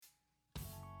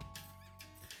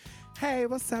Hey,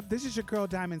 what's up? This is your girl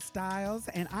Diamond Styles,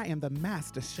 and I am the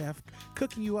master chef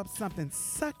cooking you up something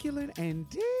succulent and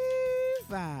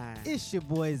divine. It's your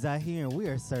boys out here, and we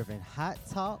are serving hot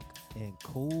talk and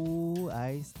cool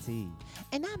iced tea.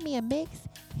 And I'm Mia Mix,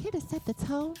 here to set the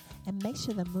tone and make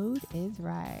sure the mood is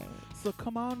right. So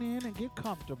come on in and get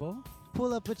comfortable.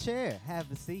 Pull up a chair,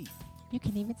 have a seat. You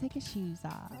can even take your shoes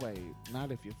off. Wait,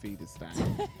 not if your feet is down.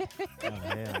 Oh,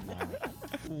 hell no.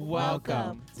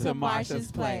 Welcome to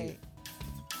Marsha's Plate.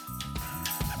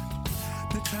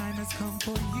 The time has come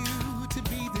for you to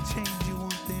be the change you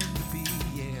want them to be,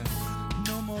 yeah.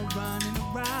 No more running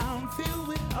around filled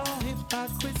with all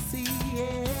hypocrisy,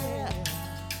 yeah.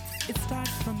 It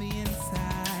starts from the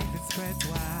inside, it spreads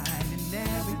wide, and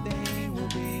everything will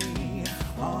be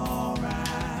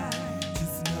alright.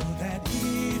 Just know that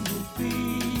it will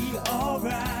be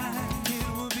alright. It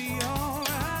will be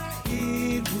alright.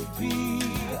 It will be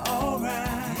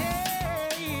alright.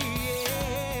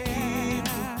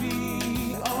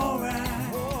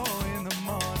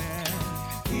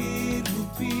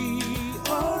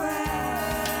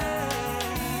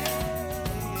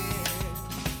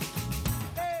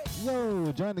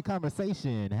 Join the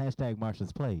conversation. Hashtag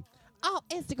Marsha's Plate. On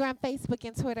Instagram, Facebook,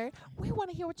 and Twitter, we want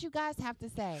to hear what you guys have to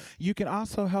say. You can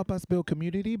also help us build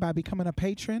community by becoming a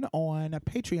patron on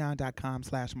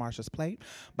patreon.com/Marsha's Plate.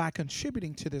 By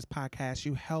contributing to this podcast,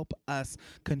 you help us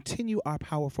continue our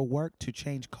powerful work to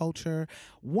change culture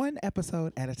one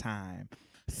episode at a time.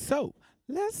 So,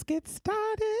 let's get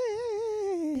started.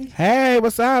 Hey,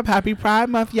 what's up? Happy Pride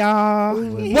Month, y'all.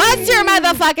 What's your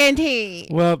motherfucking tea?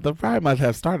 Well, the Pride Month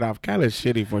has started off kind of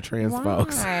shitty for trans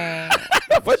folks. Why?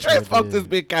 For trans Sure folks, did. it's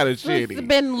been kind of It's shitty.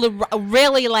 been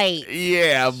really late.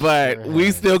 Yeah, but Sure we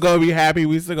has. still gonna be happy.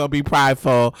 We still gonna be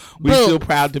prideful. We Boo. still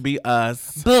proud to be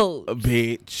us. Boo.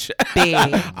 Bitch.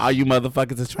 Bitch. All you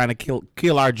motherfuckers is trying to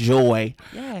kill our joy.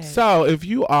 Yeah. So if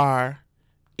you are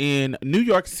in New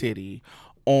York City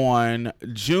on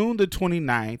June the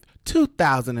 29th,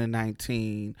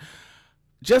 2019,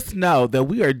 just know that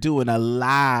we are doing a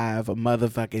live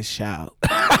motherfucking show.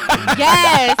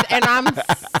 Yes, and I'm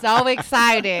so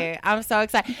excited. I'm so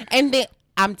excited. And then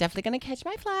I'm definitely going to catch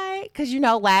my flight because,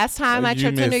 last time my You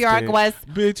trip to New missed York it. was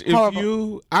Bitch, if horrible.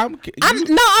 you, I'm gonna be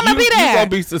you there. gonna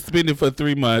be suspended for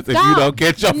 3 months if you Don't. don't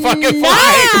get your fucking No.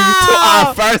 flight to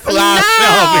our first live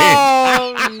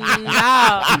show, bitch.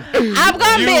 No. I'm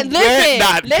going to You be,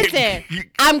 cannot listen, get-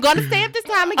 I'm going to stay at this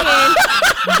time again,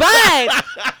 but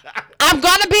I'm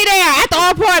going to be there at the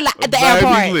airport.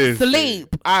 Baby, listen, Sleep.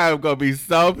 I am gonna be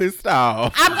so pissed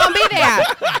off. I'm going to be there.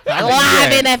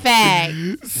 Live in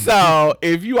effect. So,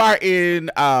 if you are in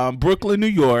Brooklyn, New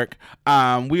York,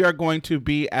 we are going to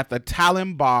be at the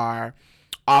Talon Bar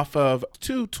off of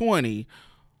 220.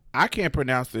 I can't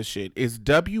pronounce this shit. It's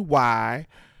Wyckoff.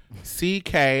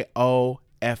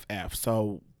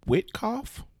 So,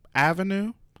 Whitcoff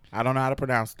Avenue. I don't know how to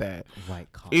pronounce that.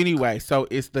 White coffee. Anyway, so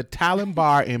it's the Talon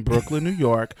Bar in Brooklyn, New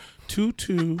York,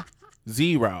 220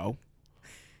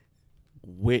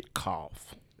 Whitcoff.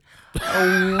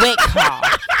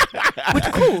 Whitcoff.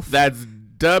 Whitcoff. That's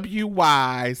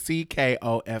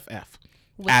Wyckoff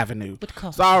Avenue.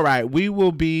 Whitcoff. So, all right, we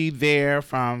will be there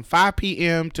from 5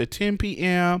 p.m. to 10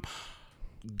 p.m.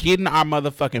 getting our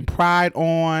motherfucking pride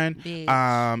on.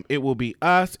 Bitch. It will be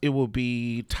us. It will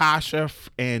be Tasha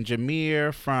and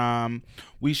Jameer from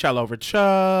We Shall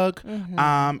Overchug.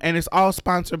 And it's all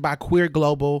sponsored by Queer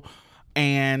Global.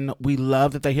 And we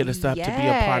love that they hit us up to be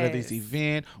a part of this Yes.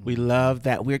 event. We love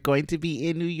that we're going to be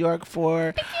in New York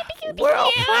for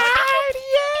World Pride.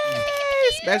 Yay!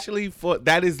 Especially for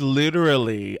that is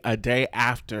literally a day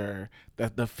after the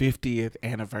 50th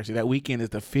anniversary. That weekend is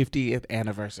the 50th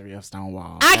anniversary of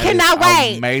Stonewall. I That cannot is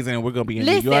wait. Amazing. We're going to be in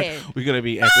New York. Listen. We're going to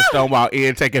be at the Stonewall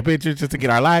Inn taking pictures just to get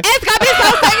our life. It's going to be so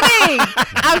exciting.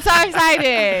 I'm so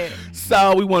excited.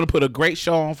 So we want to put a great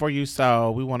show on for you.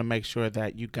 So we want to make sure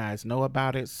that you guys know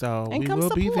about it. So And we come will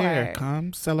be there. support.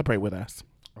 Come celebrate with us.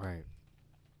 Right.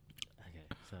 Okay,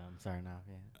 so I'm starting off,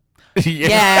 yeah.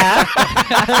 Yeah.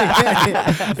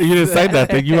 You didn't say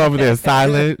nothing. You over there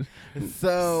silent.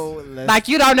 So Like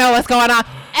you don't know what's going on.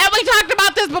 And we talked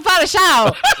about this before the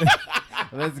show.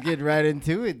 let's get right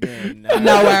into it then.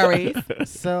 No worries.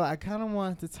 So I kind of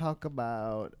wanted to talk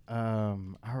about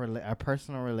our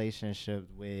personal relationship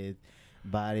with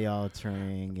body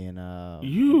altering and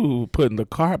You putting the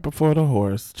cart before the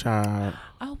horse, child.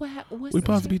 Oh, what's We're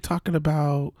supposed to be talking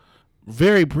about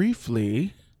very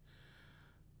briefly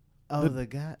the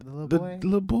little the boy.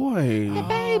 little boy. The 'Cause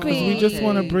baby. we just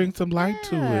want to Okay. bring some light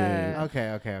to it.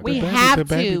 Okay. We baby, have the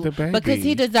baby, to the baby. because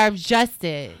he deserves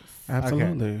justice.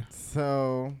 Absolutely.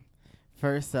 So,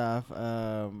 first off,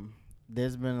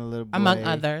 there's been a little boy among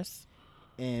others.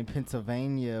 in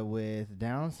Pennsylvania with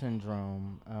Down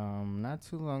syndrome. Not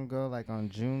too long ago, like on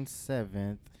June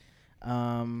 7th.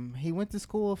 He went to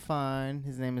school fine.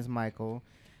 His name is Michael.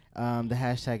 The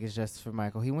hashtag is just for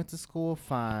Michael. He went to school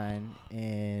fine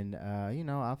and,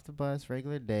 off the bus,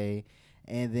 regular day.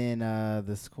 And then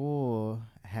the school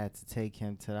had to take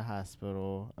him to the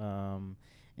hospital.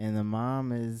 And the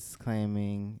mom is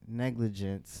claiming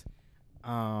negligence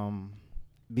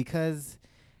because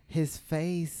his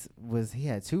face he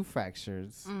had 2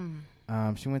 fractures.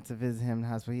 She went to visit him in the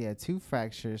hospital. He had 2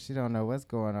 fractures. She don't know what's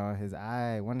going on.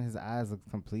 One of his eyes looks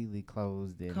completely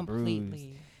closed and bruised.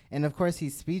 And of course,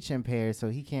 he's speech impaired, so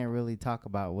he can't really talk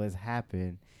about what's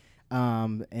happened.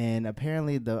 And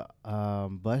apparently, the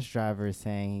bus driver is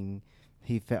saying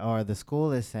the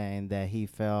school is saying that he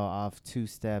fell off 2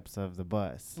 steps of the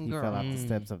bus. He fell off the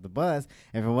steps of the bus,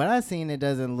 and from what I've seen, it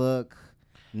doesn't look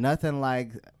nothing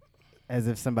like as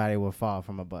if somebody would fall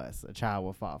from a bus. A child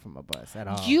would fall from a bus at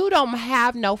all. You don't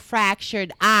have no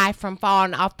fractured eye from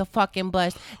falling off the fucking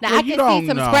bus. Now Well, I can see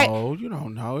some scratch. You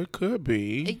don't know. It could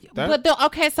be.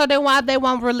 Okay, so then why they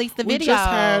won't release the We video? just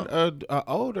had a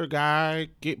older guy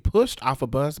get pushed off a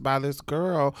bus by this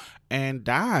girl and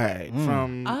died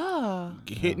from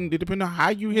hitting. Depending on how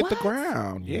you hit the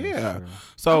ground. Yeah. True.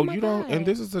 So my you don't. God. And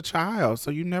this is a child,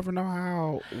 so you never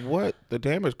know what the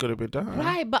damage could have been done.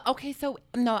 Right, but okay, so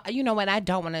no, you know what? I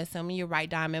don't want to assume you're right,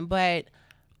 Diamond. But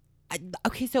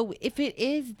okay, so if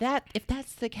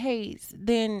that's the case,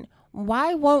 then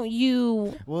why won't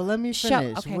you? Well, let me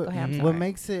finish. Okay, go ahead. I'm What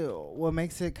sorry.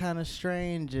 makes it kind of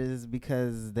strange is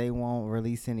because they won't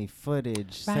release any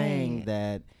footage saying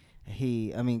that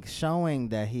showing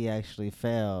that he actually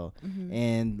fell,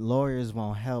 and lawyers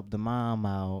won't help the mom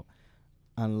out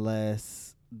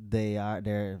unless they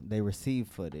receive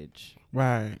footage.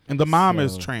 Right. And the mom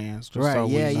is So- trans. Just Right, So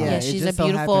we yeah, know. Yeah, it she's a just so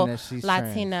beautiful happened that she's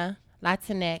trans.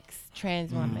 Latinx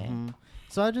trans woman.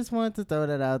 So I just wanted to throw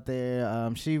that out there.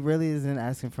 She really isn't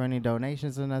asking for any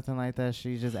donations or nothing like that.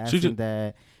 She's just asking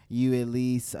that you at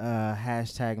least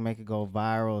hashtag make it go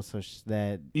viral so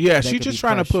that She's just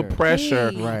trying to put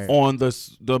pressure Right. on the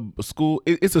school.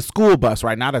 It's a school bus,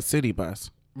 right? Not a city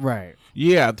bus. Right.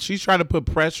 Yeah, she's trying to put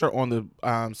pressure on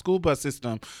the school bus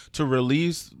system to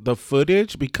release the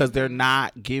footage because they're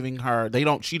not giving her.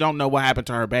 She don't know what happened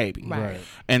to her baby. Right.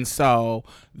 And so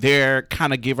they're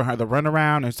kind of giving her the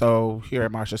runaround. And so here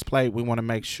at Marsha's Plate, we want to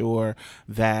make sure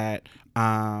that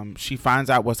she finds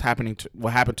out what happened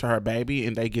to her baby,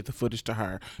 and they get the footage to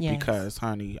her. Yes. Because,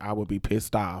 honey, I would be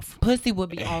pissed off. Pussy would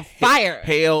be on fire.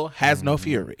 Hell has no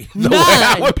fury. The None. way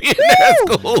I would be in that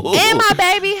school. And my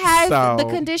baby has So- the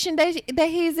condition that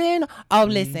he's in. Oh,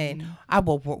 listen, I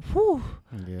will. Whew,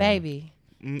 Yeah. baby.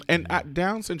 And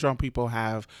Down syndrome people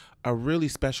have a really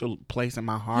special place in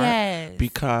my heart. Yes.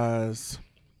 Because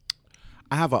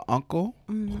I have an uncle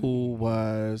who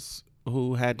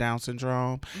had Down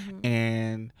syndrome,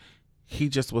 and he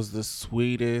just was the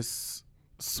sweetest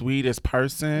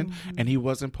person, and he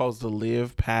wasn't supposed to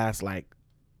live past like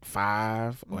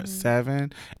 5 or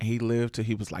 7, and he lived till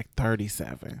he was like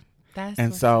 37. That's And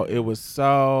what's so up. it was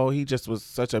he just was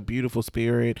such a beautiful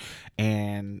spirit,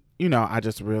 and I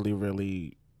just really,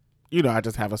 really, I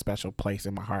just have a special place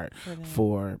in my heart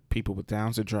for people with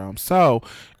Down syndrome. So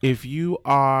if you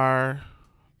are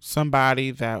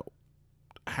somebody that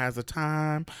has a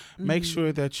time, make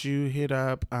sure that you hit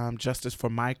up Justice for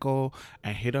Michael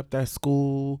and hit up that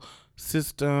school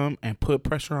system and put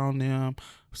pressure on them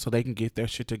so they can get their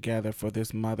shit together for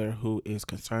this mother who is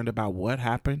concerned about what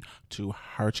happened to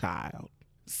her child.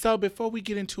 So before we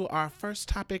get into our first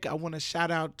topic, I want to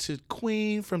shout out to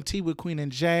Queen from Tea with Queen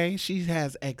and Jay. She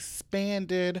has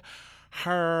expanded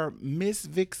her Miss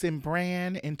Vixen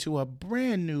brand into a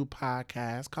brand new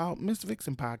podcast called Miss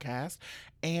Vixen Podcast.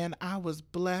 And I was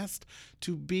blessed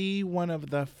to be one of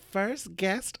the first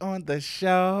guests on the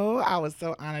show. I was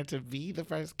so honored to be the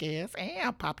first guest. And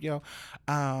I'll pop your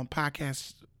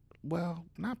podcast. Well,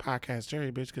 not podcast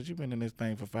cherry, bitch, because you've been in this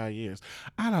thing for 5 years.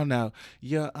 I don't know.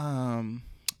 Your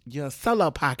solo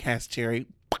podcast cherry.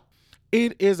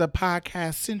 It is a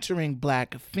podcast centering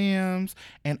Black films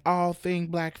and all thing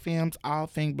Black films, all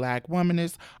thing Black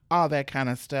womanist, all that kind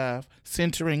of stuff,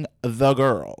 centering the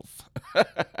girls.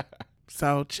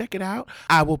 So check it out.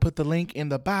 I will put the link in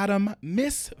the bottom.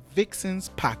 Miss Vixen's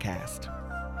Podcast.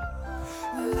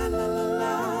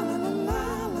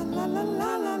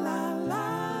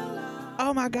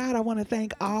 Oh my God, I want to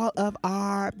thank all of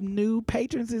our new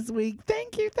patrons this week.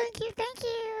 Thank you, thank you, thank you.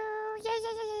 Yay,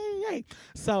 yay, yay, yay, yay.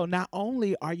 So not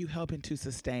only are you helping to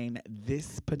sustain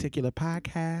this particular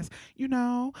podcast,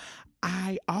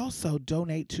 I also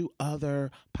donate to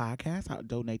other podcasts. I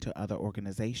donate to other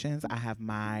organizations. I have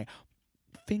my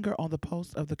finger on the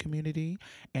pulse of the community,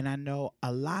 and I know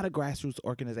a lot of grassroots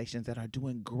organizations that are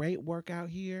doing great work out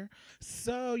here.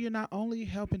 So you're not only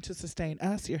helping to sustain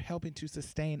us, you're helping to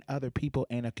sustain other people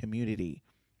in a community,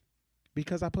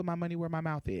 because I put my money where my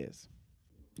mouth is.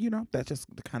 You know, that's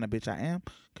just the kind of bitch I am.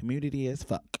 Community as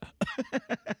fuck.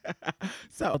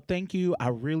 So thank you. I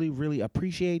really, really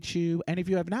appreciate you. And if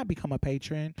you have not become a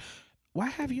patron, why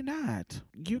have you not?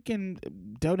 You can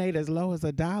donate as low as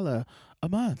 $1 a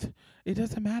month. It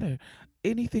doesn't matter.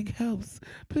 Anything helps.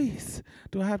 Please.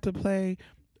 Do I have to play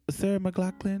Sarah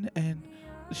McLachlan and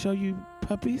show you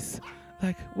puppies?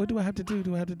 Like, what do I have to do?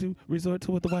 Do I have to do resort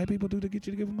to what the white people do to get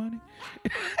you to give them money?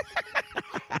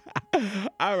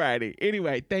 Alrighty.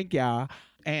 Anyway, thank y'all.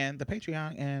 And the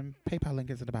Patreon and PayPal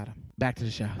link is at the bottom. Back to the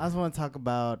show. I just want to talk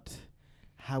about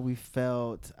how we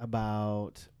felt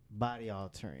about body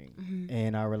altering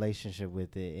and our relationship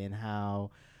with it, and how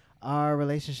our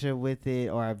relationship with it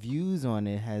or our views on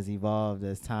it has evolved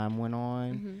as time went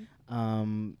on.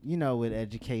 You know, with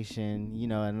education, you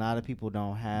know, and a lot of people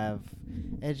don't have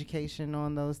education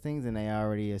on those things, and they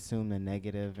already assume the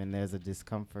negative, and there's a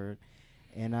discomfort.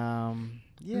 And I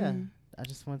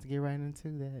just wanted to get right into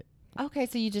that. Okay,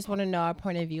 so you just want to know our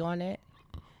point of view on it?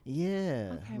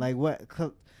 Yeah. Okay. Like what?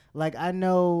 Like I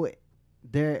know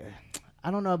there. I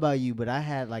don't know about you, but I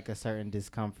had like a certain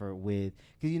discomfort with,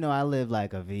 because, you know, I live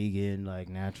like a vegan, like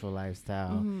natural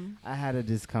lifestyle. I had a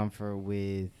discomfort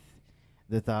with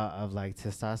the thought of like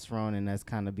testosterone and that's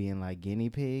kind of being like guinea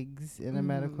pigs in the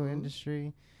medical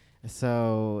industry.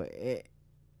 So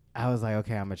I was like,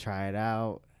 okay, I'm going to try it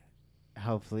out.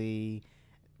 Hopefully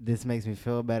this makes me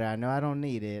feel better. I know I don't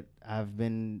need it. I've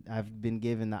been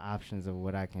given the options of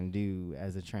what I can do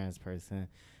as a trans person.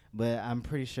 But I'm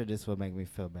pretty sure this will make me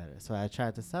feel better. So I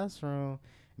tried testosterone. It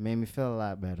made me feel a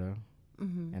lot better.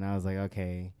 And I was like,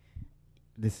 okay,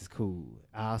 this is cool.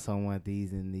 I also want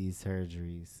these and these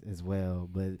surgeries as well.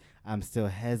 But I'm still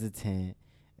hesitant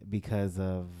because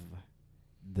of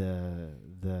the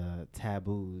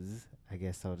taboos, I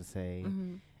guess so to say,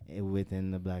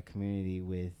 within the black community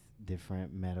with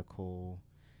different medical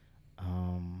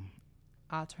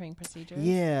altering procedures.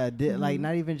 Yeah, like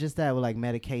not even just that, but like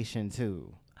medication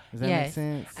too. Does that make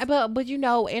sense? But you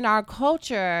know, in our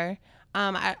culture,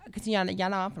 because y'all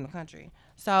know I'm from the country,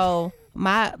 so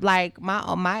my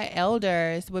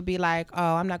elders would be like,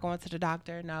 oh, I'm not going to the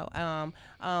doctor. No,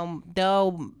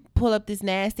 they'll pull up this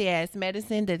nasty ass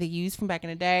medicine that they used from back in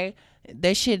the day.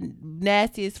 That shit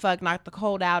nasty as fuck, knocked the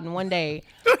cold out in one day.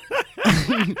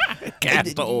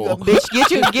 Castor oil. Bitch,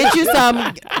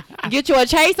 get you a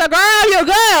chaser, girl, you're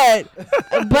good.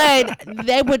 But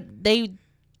they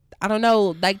I don't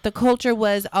know, like the culture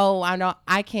was, oh, I know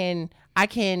I can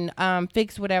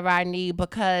fix whatever I need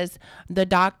because the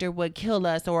doctor would kill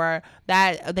us, or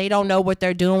that they don't know what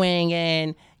they're doing.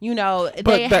 And, you know,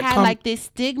 they had like this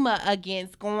stigma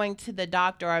against going to the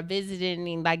doctor or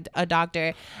visiting like a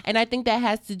doctor. And I think that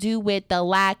has to do with the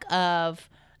lack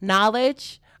of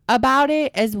knowledge about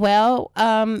it as well.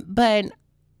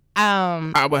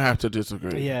 I would have to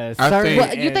disagree. Yeah,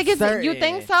 you think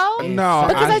so? No,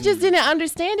 because I just didn't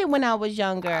understand it when I was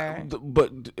younger.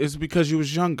 But it's because you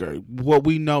was younger. What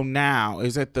we know now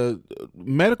is that the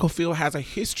medical field has a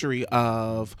history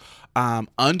of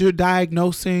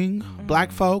underdiagnosing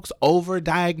black folks,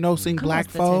 overdiagnosing black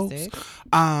folks,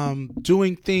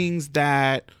 doing things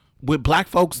that with black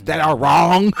folks that are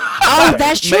wrong. Oh,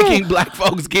 that's true. Making black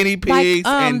folks guinea pigs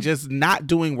and just not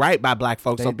doing right by black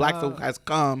folks. So black folks has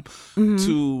come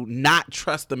to not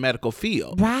trust the medical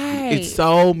field. Right. It's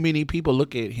so many people.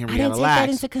 Look at Henrietta I didn't take Lacks. that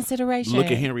into consideration. Look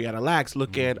at Henrietta Lacks.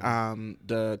 Look at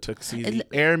the Tuskegee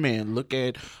Airmen. Look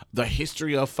at the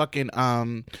history of fucking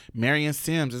Marion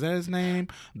Sims. Is that his name?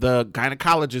 The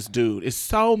gynecologist dude. It's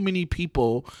so many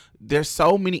people. There's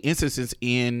so many instances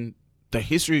in the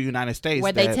history of the United States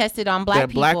where they tested on black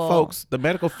people. Black folks, the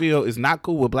medical field is not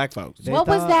cool with black folks. What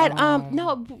was that?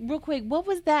 No, real quick. What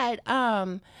was that?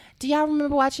 Do y'all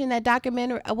remember watching that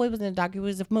documentary? What was in the documentary?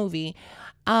 It was a movie.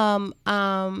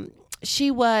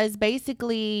 She was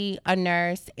basically a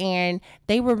nurse, and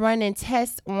they were running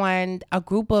tests on a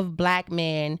group of black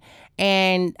men,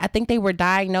 and I think they were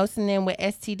diagnosing them with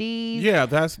STDs. Yeah,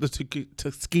 that's the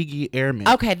Tuskegee Airmen.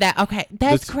 Okay,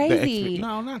 that's crazy.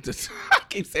 No, not just. I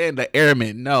keep saying the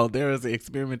Airmen. No, there was an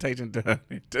experimentation done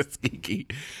in Tuskegee,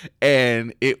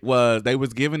 and they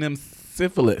was giving them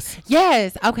syphilis.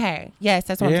 Yes. Okay. Yes,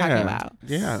 that's what I'm talking about.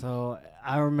 Yeah. So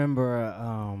I remember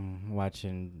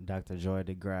watching Dr. Joy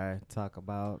DeGrasse talk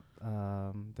about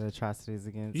the atrocities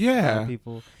against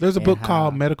people. There's a and book how-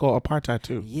 called Medical Apartheid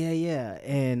too. Yeah,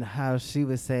 and how she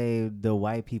would say the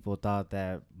white people thought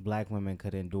that black women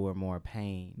could endure more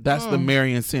pain. That's the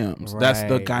Marion Sims. That's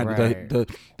the guy. Right.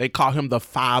 They call him the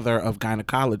father of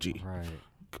gynecology. Right.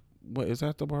 What is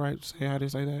that the right? Say how they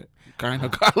say that?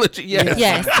 Gynecology. Yes.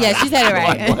 Yes, she said it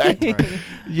right. Right.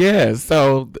 Yeah,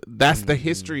 so that's the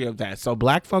history of that. So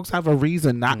black folks have a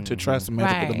reason not to trust the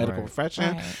medical Right.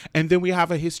 profession, Right. and then we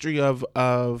have a history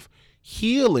of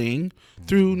healing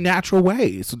through natural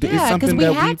ways. So it's Yeah, 'cause something we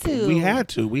that had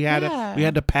to. we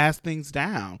had to pass things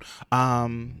down.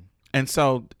 And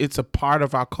so it's a part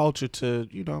of our culture to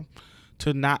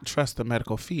to not trust the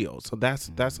medical field. So that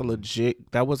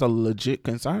was a legit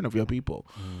concern of your people.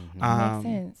 Makes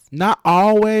sense. Not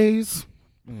always,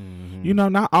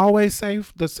 not always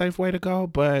the safe way to go,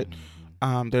 but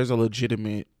there's a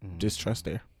legitimate distrust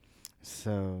there.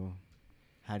 So,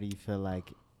 how do you feel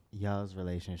like y'all's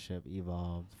relationship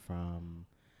evolved from?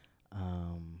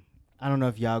 I don't know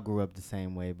if y'all grew up the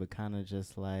same way, but kind of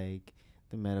just like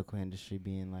the medical industry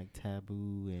being like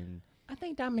taboo and. I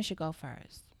think Diamond should go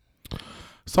first.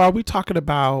 So are we talking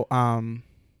about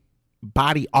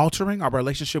body altering, our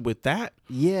relationship with that?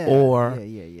 Yeah. Or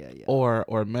yeah. or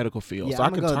medical field. Yeah, so I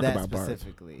I'm can gonna talk go that about both.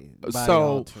 specifically. Body So-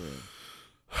 altering.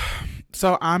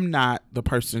 So I'm not the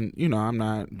person, I'm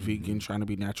not vegan trying to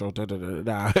be natural.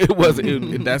 It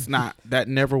wasn't. That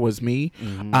never was me.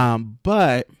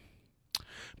 But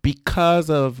because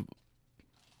of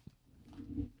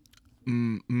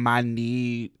my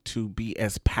need to be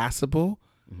as passable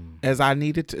as I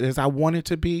wanted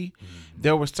to be,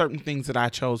 there were certain things that I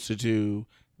chose to do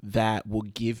that will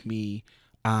give me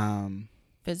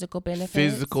Physical benefits.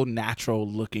 physical, natural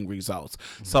looking results.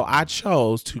 So I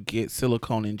chose to get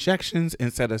silicone injections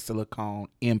instead of silicone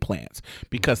implants,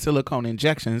 because silicone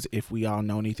injections, if we all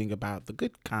know anything about the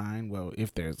good kind, well,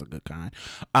 if there's a good kind,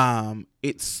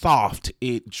 it's soft,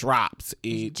 it drops,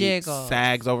 it jiggles.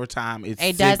 sags over time, it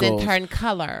doesn't turn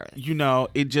color.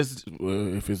 It just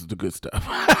if it's the good stuff.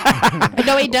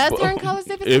 No, it does turn colors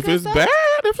if it's the If good it's stuff. bad,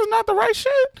 if it's not the right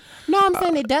shit. No, I'm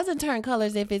saying it doesn't turn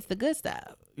colors if it's the good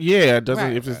stuff. Yeah, it doesn't.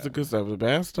 Right. If it's the good stuff, the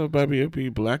bad stuff, baby, it'll be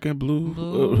black and blue,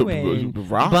 Blue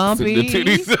and rocks bumpy. in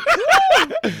the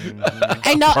titties.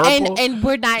 And no, Purple. and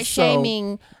we're not So-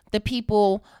 shaming the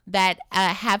people that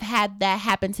have had that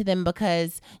happen to them,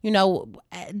 because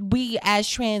we as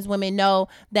trans women know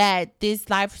that this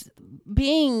life,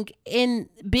 being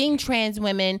trans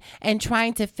women and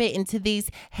trying to fit into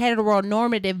these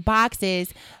heteronormative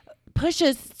boxes, push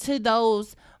us to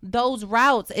those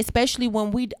routes, especially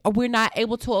when we're not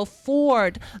able to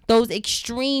afford those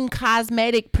extreme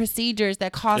cosmetic procedures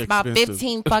that cost about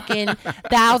Expensive.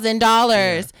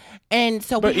 $15,000. And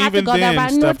so But we have to even go that then,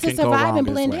 route in order stuff to can go survive wrong and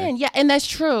this blend way. in. Yeah, and that's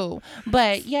true.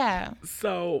 But yeah.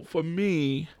 So for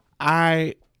me,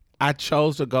 I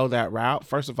chose to go that route,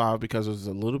 first of all, because it was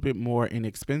a little bit more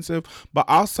inexpensive, but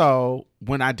also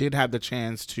when I did have the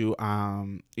chance to,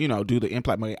 do the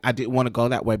implant, I didn't want to go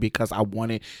that way because I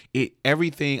wanted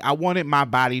I wanted my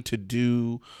body to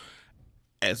do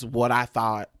as what I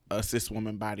thought a cis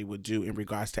woman body would do in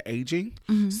regards to aging.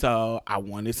 So I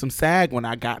wanted some sag when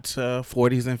I got to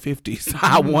 40s and 50s.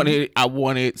 I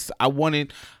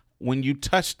wanted when you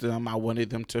touched them, I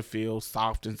wanted them to feel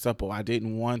soft and supple. I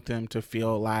didn't want them to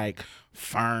feel like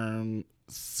firm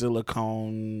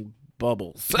silicone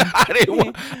bubbles. I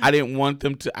didn't want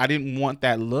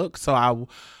that look. So I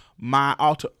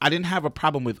didn't have a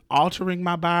problem with altering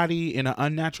my body in an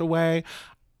unnatural way.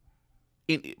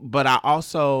 But I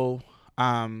also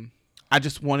I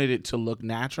just wanted it to look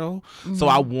natural. So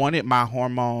I wanted my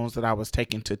hormones that I was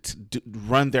taking to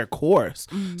run their course.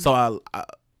 So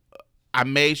I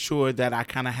made sure that I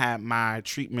kind of had my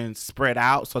treatments spread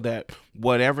out so that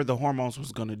whatever the hormones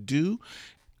was going to do,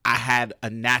 I had a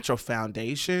natural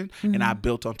foundation and I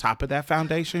built on top of that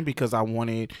foundation because I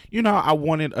wanted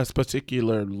a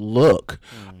particular look.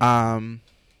 I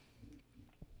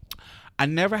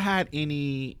never had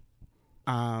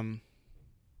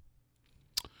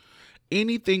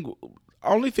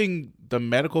only thing the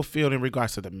medical field, in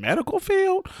regards to the medical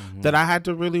field, that I had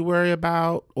to really worry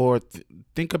about or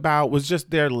think about was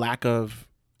just their lack of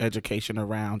education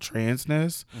around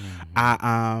transness.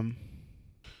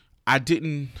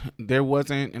 There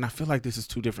wasn't, and I feel like this is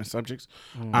two different subjects,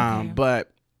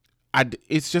 but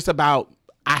it's just about,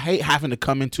 I hate having to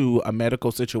come into a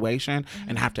medical situation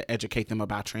and have to educate them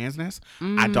about transness.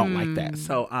 I don't like that.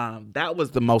 So that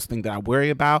was the most thing that I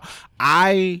worry about.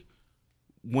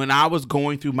 When I was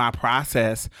going through my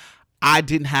process, I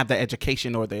didn't have the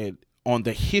education or on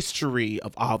the history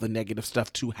of all the negative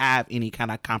stuff to have any kind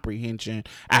of apprehension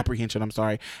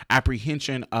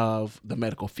of the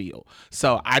medical field.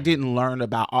 So I didn't learn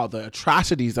about all the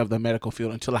atrocities of the medical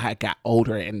field until I had got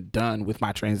older and done with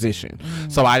my transition.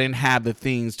 So I didn't have the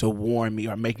things to warn me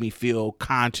or make me feel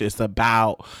conscious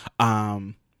about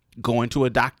going to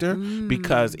a doctor,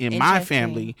 because in my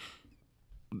family,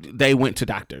 they went to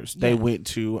doctors. They went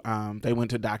to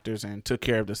doctors and took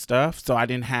care of the stuff. So I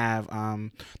didn't have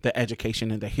the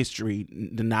education and the history,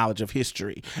 the knowledge of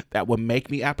history that would make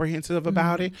me apprehensive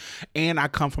about it. And I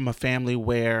come from a family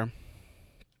where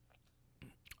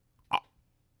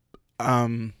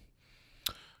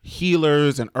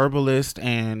healers and herbalists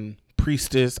and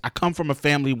priestess. I come from a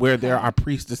family where there are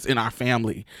priestess in our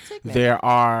family. There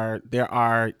are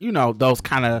those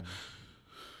kind of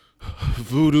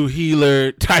voodoo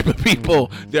healer type of people.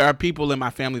 There are people in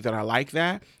my family that are like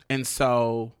that. And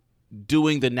so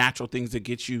doing the natural things that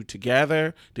get you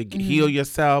together to heal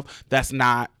yourself, that's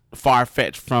not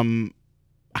far-fetched from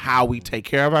how we take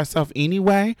care of ourselves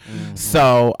anyway.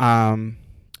 So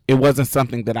it wasn't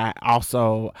something that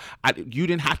you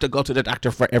didn't have to go to the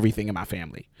doctor for everything in my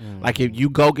family. Like if you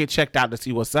go get checked out to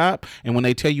see what's up, and when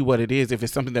they tell you what it is, if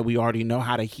it's something that we already know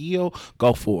how to heal,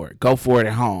 go for it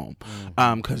at home.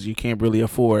 Because you can't really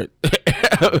afford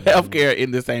healthcare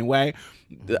in the same way.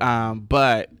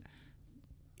 But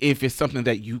if it's something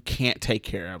that you can't take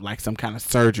care of, like some kind of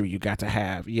surgery you got to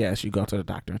have, yes, you go to the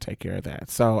doctor and take care of that.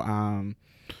 So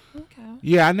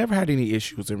yeah, I never had any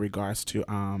issues in regards to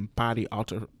body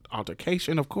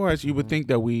altercation. Of course, you would think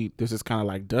that this is kind of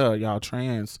like, duh, y'all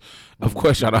trans. Of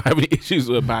course, y'all don't have any issues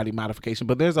with body modification.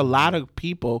 But there's a lot of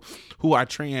people who are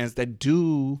trans that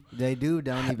do. They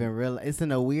don't even realize. It's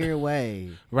in a weird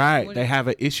way. Right. They have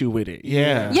an issue with it.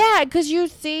 Yeah. Yeah, because you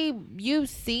see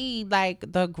like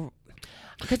the.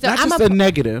 Not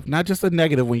just a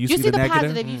negative when you see the negative.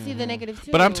 Positive, you see the negative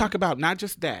too. But I'm talking about not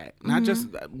just that. Not just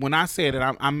when I say it,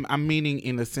 I'm meaning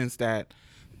in the sense that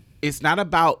it's not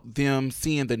about them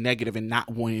seeing the negative and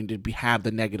not wanting to have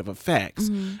the negative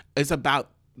effects. It's about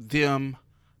them.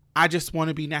 I just want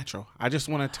to be natural. I just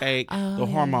want to take the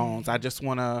hormones. I just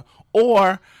want to,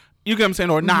 or you get what I'm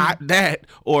saying, or not that,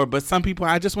 but some people,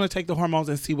 I just want to take the hormones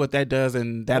and see what that does,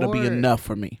 and that'll be enough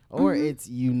for me. Or it's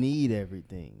you need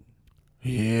everything.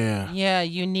 Yeah,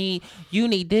 you need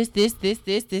this,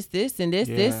 and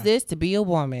this to be a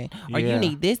woman, or you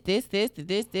need this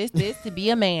to be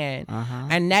a man,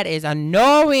 and that is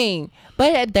annoying.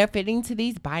 But they're fitting to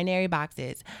these binary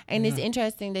boxes, and it's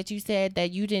interesting that you said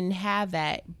that you didn't have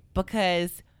that,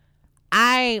 because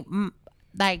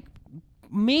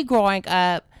me growing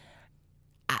up,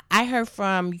 I heard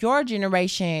from your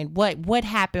generation what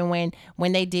happened when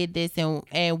they did this,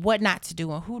 and what not to do,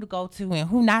 and who to go to and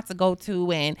who not to go to,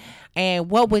 and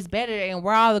what was better, and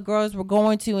where all the girls were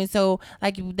going to. And so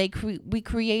like we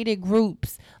created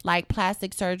groups like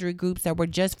plastic surgery groups that were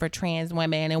just for trans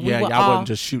women, and y'all wasn't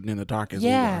just shooting in the dark as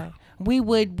we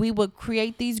would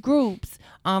create these groups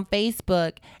on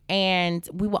Facebook, and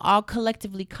we would all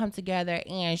collectively come together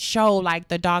and show like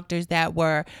the doctors that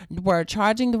were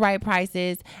charging the right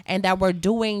prices, and that were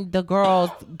doing good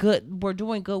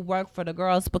work for the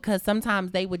girls, because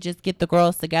sometimes they would just get the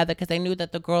girls together because they knew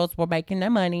that the girls were making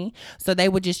their money, so they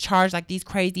would just charge like these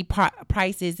crazy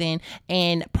prices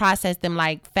and process them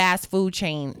like fast food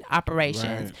chain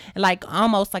operations, like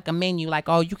almost like a menu, like,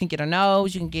 oh, you can get a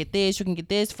nose, you can get this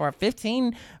for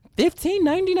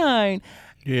 $15.99.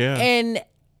 Yeah. And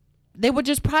they were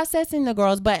just processing the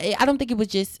girls, but I don't think it was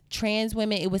just trans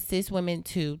women. It was cis women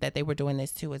too that they were doing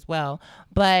this to as well.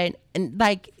 But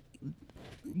like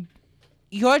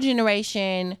your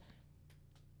generation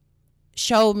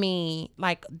showed me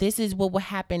like, this is what will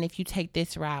happen if you take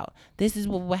this route. This is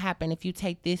what will happen if you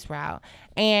take this route.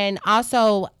 And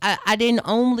also I didn't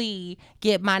only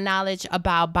get my knowledge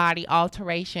about body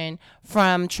alteration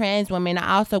from trans women.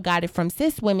 I also got it from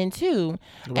cis women too.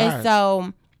 Right. And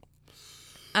so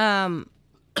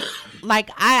like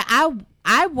I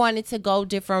wanted to go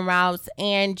different routes,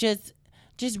 and just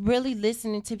really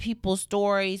listening to people's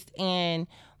stories and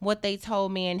what they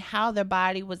told me and how their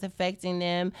body was affecting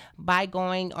them by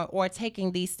going or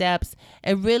taking these steps.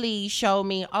 It really showed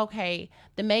me, okay,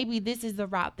 then maybe this is the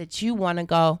route that you want to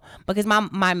go. Because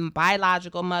my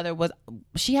biological mother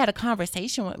she had a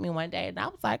conversation with me one day, and I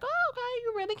was like, oh, okay,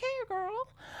 you really care, girl.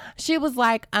 She was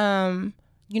like,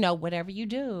 whatever you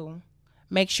do,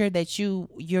 make sure that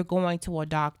you're going to a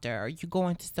doctor, or you're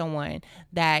going to someone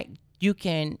that you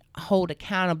can hold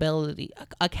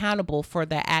accountable for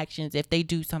their actions if they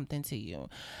do something to you.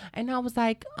 And I was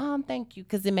like, thank you,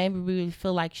 because it made me really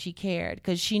feel like she cared,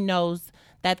 because she knows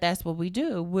that's what we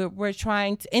do. We're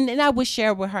trying to, and I would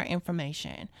share with her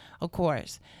information, of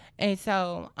course. And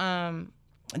so,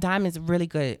 Diamond's really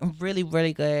good,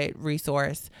 really good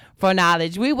resource for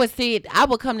knowledge. We would sit, I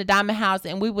would come to Diamond House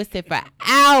and we would sit for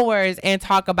hours and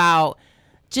talk about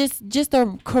just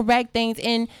the correct things,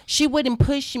 and she wouldn't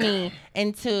push me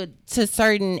into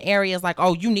certain areas like,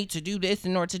 oh, you need to do this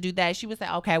in order to do that. She would say,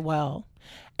 okay, well,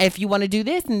 if you want to do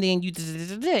this, and then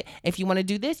if you want to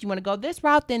do this, you want to go this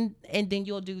route, then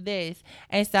you'll do this.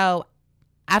 And so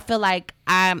I feel like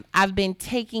I've been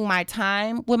taking my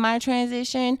time with my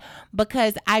transition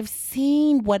because I've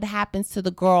seen what happens to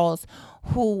the girls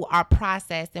who are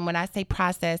processed. And when I say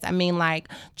processed, I mean like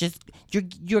just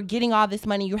you're getting all this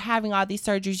money, you're having all these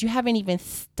surgeries, you haven't even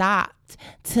stopped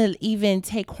to even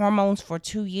take hormones for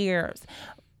 2 years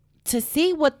to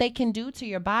see what they can do to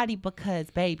your body. Because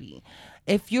baby,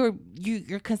 if you're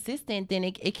consistent, then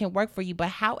it can work for you. But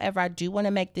however, I do want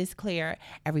to make this clear: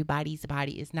 everybody's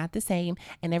body is not the same,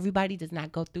 and everybody does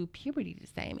not go through puberty the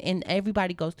same, and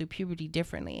everybody goes through puberty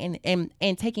differently.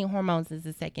 And taking hormones is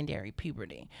a secondary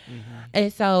puberty.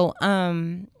 And so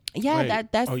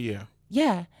that's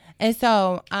yeah. And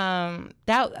so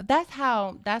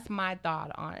that's my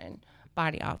thought on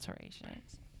body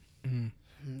alterations.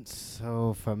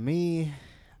 So for me,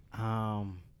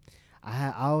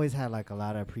 I always had like a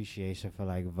lot of appreciation for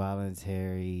like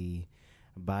voluntary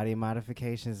body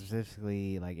modifications,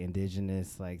 specifically like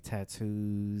indigenous like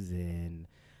tattoos and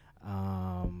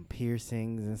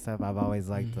piercings and stuff. I've always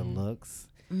liked the looks.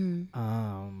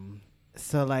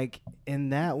 So like in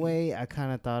that way, I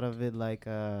kind of thought of it like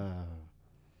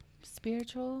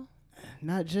spiritual.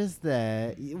 Not just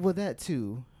that, well that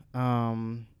too.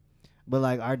 But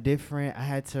like our different, I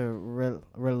had to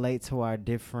relate to our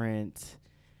different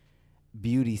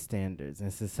beauty standards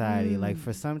in society. Like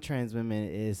for some trans women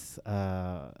it's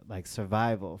like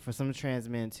survival. For some trans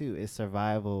men too, it's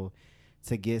survival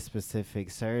to get specific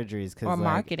surgeries or like,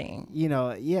 marketing,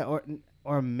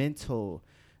 or mental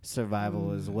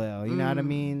survival as well, you know what I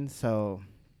mean? So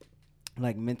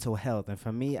like mental health, and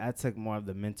for me I took more of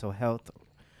the mental health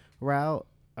route,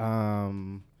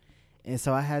 and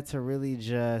so I had to really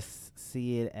just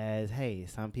see it as, hey,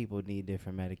 some people need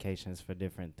different medications for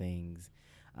different things.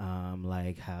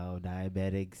 Like how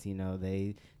diabetics,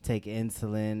 they take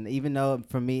insulin, even though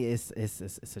for me it's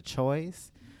a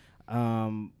choice.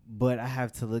 But I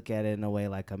have to look at it in a way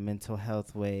like a mental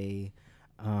health way.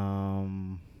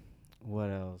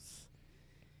 What else?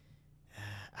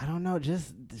 I don't know.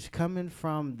 Just coming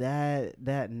from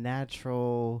that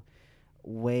natural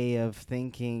way of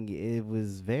thinking, it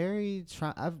was very.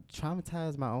 I've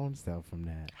traumatized my own self from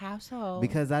that. How so?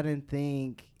 Because I didn't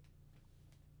think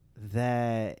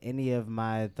that any of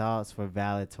my thoughts were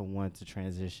valid to want to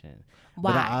transition.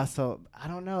 Why? But I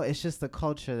don't know. It's just the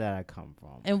culture that I come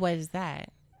from. And what is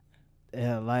that?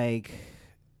 Like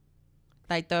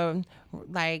Rastafari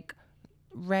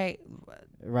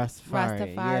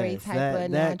yes, type of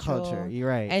that natural culture. You're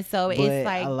right. And so but it's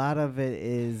like a lot of it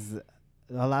is,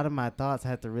 a lot of my thoughts I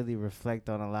had to really reflect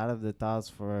on. A lot of the thoughts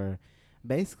for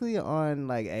basically on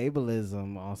like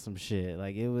ableism on some shit.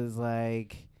 Like it was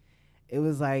like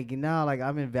like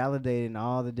I'm invalidating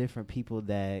all the different people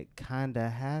that kind of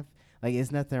have, like,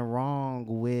 it's nothing wrong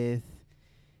with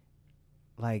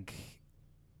like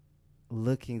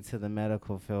looking to the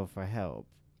medical field for help,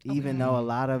 even though a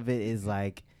lot of it is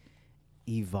like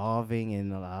evolving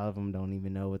and a lot of them don't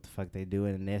even know what the fuck they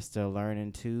doing and they're still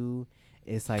learning too.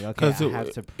 It's like, okay, I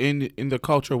have to. In the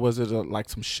culture, was it like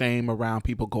some shame around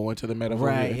people going to the medical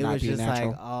field? Right, it was just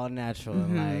natural? like all natural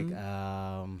and like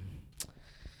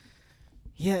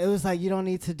yeah, it was like, you don't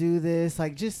need to do this.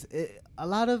 Like, just a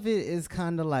lot of it is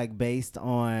kind of like based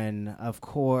on, of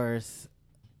course,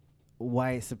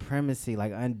 white supremacy,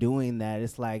 like undoing that.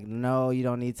 It's like, no, you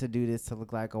don't need to do this to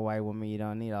look like a white woman. You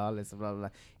don't need all this, blah, blah, blah.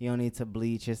 You don't need to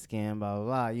bleach your skin, blah,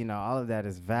 blah, blah. All of that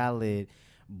is valid,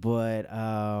 but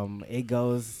it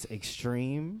goes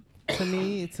extreme to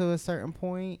me to a certain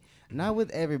point. Not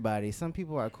with everybody. Some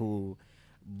people are cool,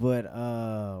 but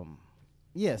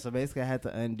yeah, so basically I had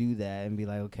to undo that and be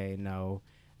like, okay, no,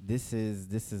 this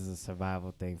is a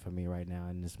survival thing for me right now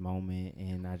in this moment,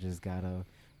 and I just gotta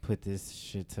put this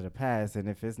shit to the past. And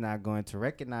if it's not going to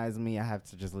recognize me, I have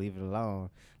to just leave it alone.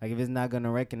 Like if it's not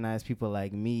gonna recognize people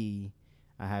like me,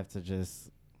 I have to just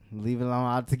leave it alone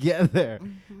altogether.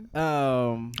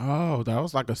 Oh, that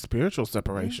was like a spiritual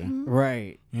separation.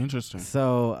 Right. Interesting.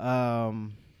 So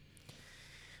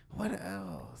what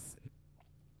else?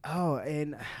 Oh,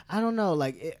 and I don't know,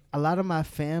 like a lot of my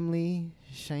family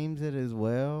shames it as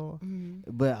well,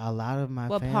 but a lot of my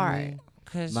family. What part?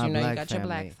 Because, My you know, you black got your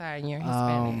black family. side and you're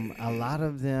Hispanic. A lot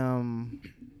of them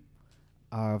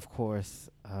are, of course,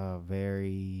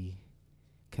 very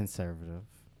conservative.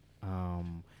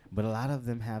 But a lot of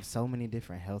them have so many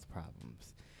different health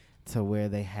problems to where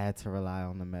they had to rely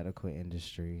on the medical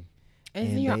industry.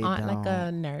 Isn't and your they aunt like a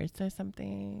don't- nurse or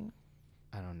something?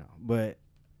 I don't know, but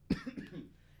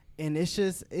and it's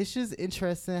just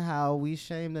interesting how we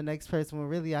shame the next person when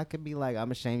really I could be like, I'm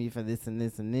gonna shame you for this and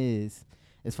this and this,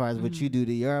 as far as what you do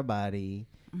to your body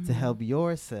to help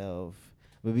yourself.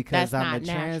 But because That's I'm a not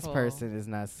trans natural. person, it's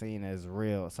not seen as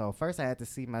real. So first I had to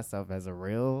see myself as a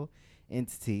real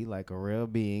entity, like a real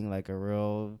being, like a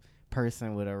real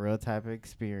person with a real type of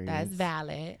experience. That's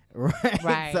valid. Right.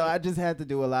 Right. So I just had to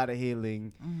do a lot of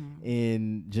healing Mm-hmm.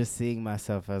 in just seeing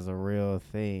myself as a real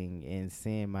thing and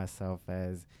seeing myself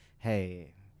as,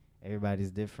 hey,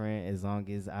 everybody's different. As long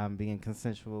as I'm being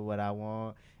consensual with what I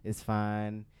want, it's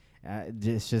fine.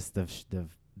 Just the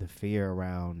fear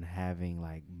around having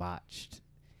like botched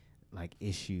like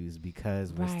issues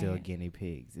because we're still Right. guinea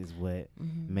pigs is what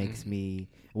Mm-hmm.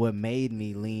 what made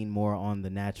me lean more on the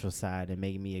natural side and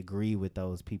make me agree with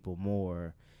those people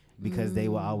more because they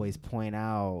will always point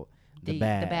out the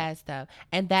bad. Stuff.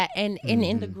 And that and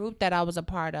in the Mhm. group that I was a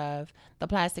part of, the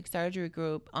plastic surgery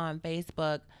group on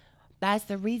Facebook, that's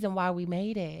the reason why we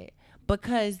made it.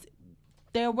 Because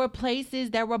there were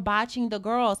places that were botching the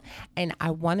girls. And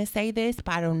I want to say this, but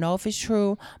I don't know if it's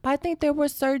true. But I think there were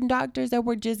certain doctors that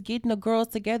were just getting the girls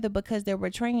together because they were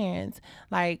trans.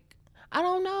 Like, I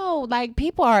don't know. Like,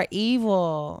 people are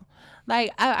evil.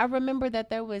 Like, I remember that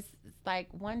there was like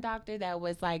one doctor that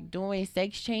was like doing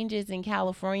sex changes in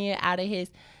California out of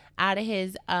his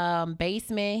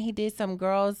basement. He did some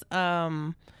girls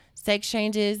sex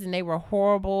changes and they were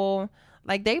horrible.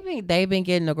 Like they've been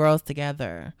getting the girls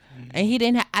together, and he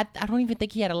didn't. I don't even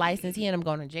think he had a license. He ended up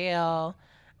going to jail.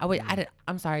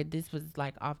 I'm sorry. This was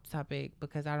like off topic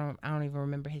because I don't even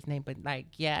remember his name. But like,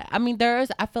 yeah. I mean,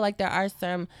 I feel like there are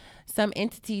some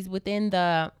entities within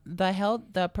the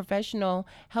professional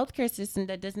healthcare system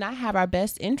that does not have our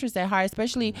best interests at heart.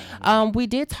 Especially, we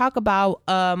did talk about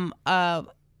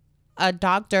a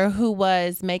doctor who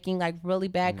was making like really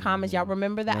bad comments. Y'all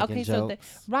remember that? Making Okay,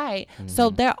 jokes. right. So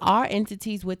there are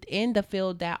entities within the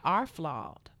field that are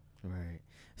flawed. Right.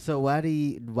 So why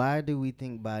do we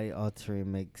think body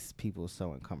altering makes people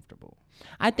so uncomfortable?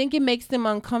 I think it makes them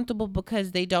uncomfortable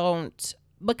because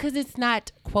because it's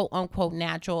not quote unquote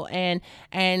natural, and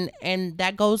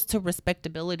that goes to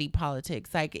respectability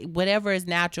politics. Like whatever is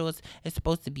natural is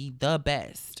supposed to be the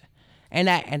best. And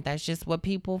that's just what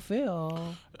people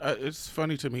feel. It's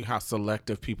funny to me how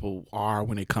selective people are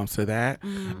when it comes to that,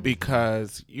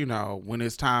 because you know when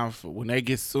it's time for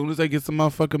soon as they get some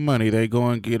motherfucking money, they go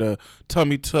and get a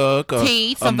tummy tuck,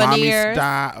 a Some mommy veneers.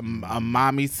 a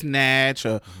mommy snatch,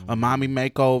 a mommy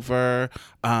makeover.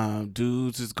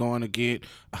 Dudes is going to get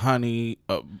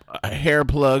hair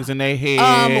plugs in their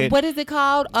head. What is it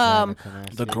called?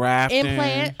 The grafting.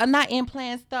 Not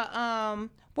implants.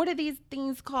 What are these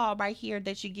things called right here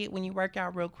that you get when you work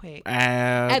out real quick?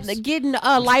 Abs. Getting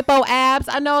lipo abs.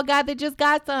 I know a guy that just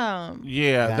got some.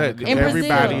 Yeah, In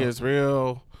everybody Brazil. is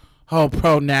real. Oh,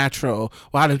 pro natural.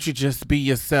 Why don't you just be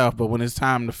yourself? But when it's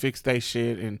time to fix their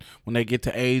shit, and when they get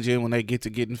to aging, when they get to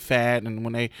getting fat, and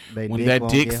when that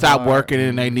won't dick get stop hard. working,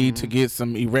 and they need to get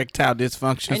some erectile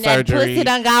dysfunction And that surgery, pussy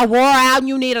done got wore out and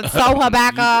you need to sew her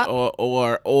back up.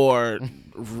 or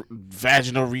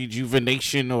vaginal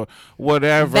rejuvenation or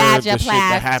whatever the shit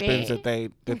that happens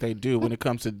Vagiplasty. that they do. When it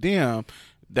comes to them,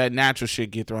 that natural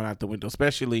shit get thrown out the window,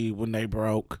 especially when they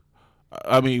broke.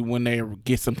 I mean, when they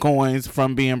get some coins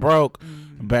from being broke,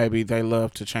 baby, they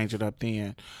love to change it up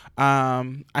then.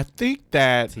 I think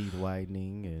that Teeth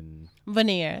whitening and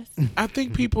Veneers. I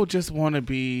think people just want to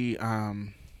be.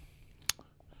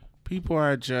 People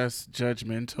are just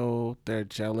judgmental. They're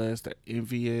jealous. They're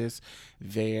envious.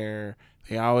 They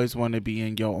always want to be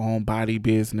in your own body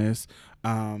business.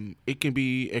 It can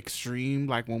be extreme,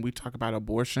 like when we talk about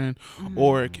abortion,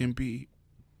 or it could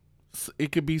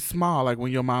be small, like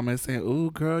when your mama is saying,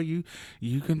 "Ooh, girl, you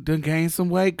can done gain some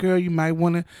weight, girl. You might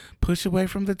want to push away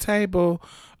from the table,"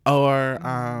 or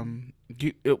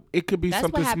it could be That's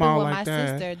something what happened small with like my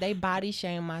that. sister. They body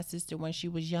shamed my sister when she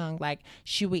was young. Like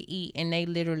she would eat and they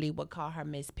literally would call her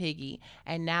Miss Piggy.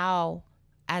 And now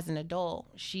as an adult,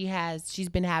 she's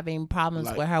been having problems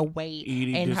Like with her weight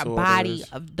eating and her disorders. body,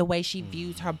 of the way she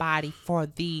views her body for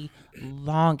the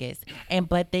longest.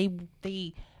 But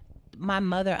my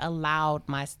mother allowed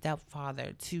my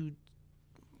stepfather to.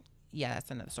 Yeah, that's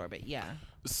another story. But yeah,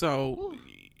 So,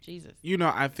 Jesus.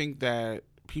 I think that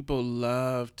people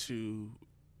love to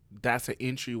that's an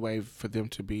entryway for them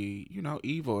to be,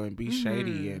 evil and be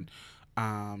shady and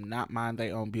not mind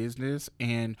their own business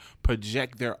and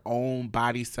project their own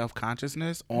body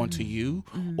self-consciousness onto you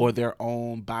or their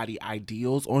own body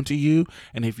ideals onto you.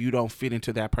 And if you don't fit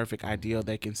into that perfect ideal,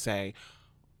 they can say,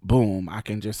 boom, I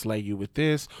can just slay you with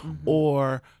this.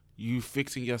 Or you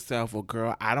fixing yourself, well,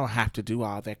 girl, I don't have to do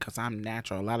all that because I'm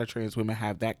natural. A lot of trans women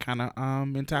have that kind of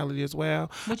mentality as well.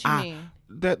 What you mean?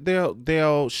 That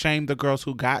they'll shame the girls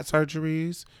who got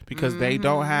surgeries because they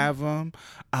don't have them.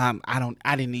 I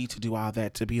didn't need to do all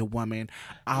that to be a woman.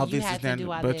 All You this had is to done, do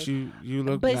all but this. you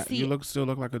look But not, see- you still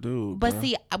look like a dude. But bruh.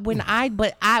 see, when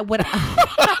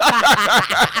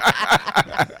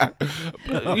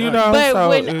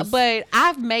but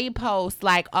I've made posts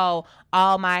like, oh,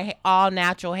 all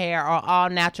natural hair or all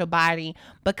natural body,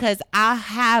 because I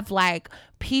have like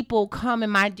people come in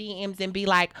my DMs and be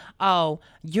like, oh,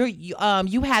 you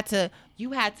had to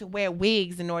wear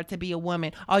wigs in order to be a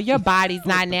woman, or your body's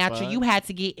not natural. You had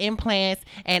to get implants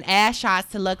and ass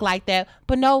shots to look like that.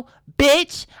 But no,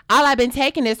 bitch, all I've been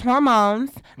taking is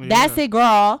hormones. That's it,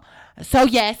 girl. So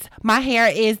yes, my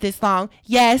hair is this long.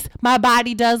 Yes, my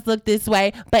body does look this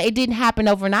way, but it didn't happen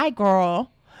overnight,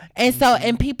 girl. And so,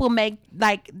 and people make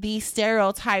like these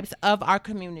stereotypes of our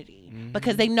community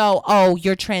because they know, oh,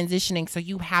 you're transitioning, so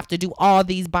you have to do all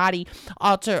these body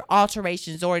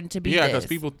alterations in order to be because this.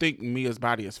 people think Mia's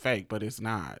body is fake, but it's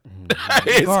not.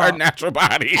 It's her natural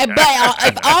body. But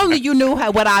if only you knew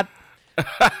what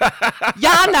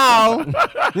y'all know,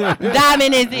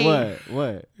 Diamond is in. What?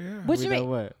 What We you know mean?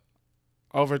 what?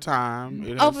 Over time,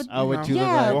 it Over- is, What you Yeah.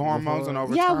 look like with hormones and before?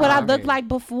 over Yeah, time. what I Okay. look like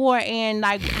before and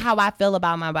like how I feel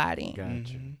about my body.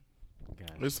 Gotcha.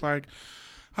 It's like,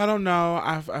 I don't know.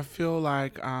 I feel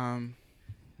like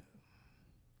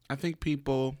I think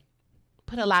people,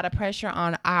 Put a lot of pressure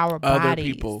on our other bodies.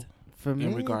 people, For me,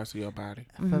 in regards to your body.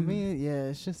 For me, yeah,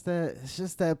 it's just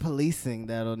that policing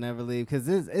that'll never leave, because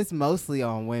it's mostly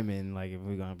on women. Like, if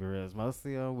we're gonna be real, it's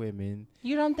mostly on women.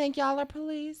 You don't think y'all are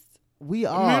police? We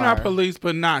are. Men are police,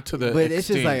 but not to the but extent. it's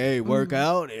just like, hey, work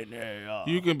out and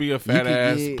You can be a fat can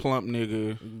ass, get- plump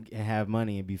nigga, and have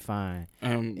money and be fine.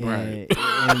 and And- right.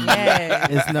 and Yeah.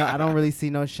 it's no. I don't really see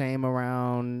no shame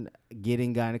around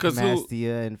getting 'Cause who-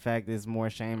 gynecomastia. In fact, there's more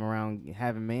shame around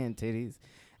having man titties.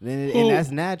 And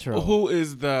that's natural. Who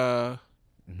is the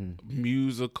Mhm.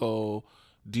 musical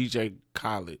DJ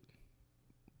Khaled,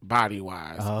 body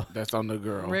wise? Oh. That's on the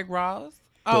girl. Rick Ross?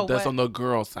 That's what? on the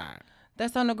girl side.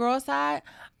 That's on the girl side?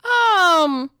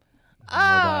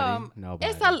 Nobody.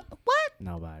 It's a what?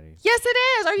 Nobody. Yes, it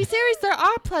is. Are you serious? There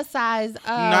are plus size.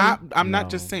 I'm not no.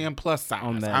 just saying plus size.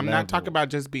 On that I'm not level. talking about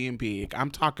just being big. I'm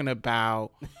talking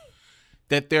about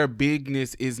that their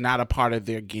bigness is not a part of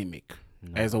their gimmick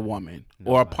as a woman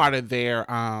or a part of their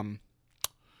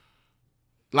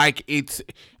like it's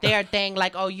their thing.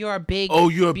 Like, oh, you're a big.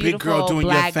 you're a big girl beautiful doing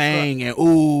your black thing and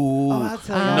ooh. I'll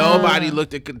tell you. Nobody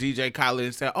looked at DJ Khaled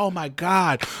and said, "Oh my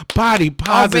God, body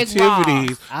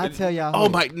positivity." I'll tell y'all. Oh who.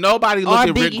 my! Nobody looked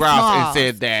at Rick Biggie Ross and Smalls.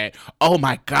 said that. Oh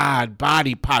my God,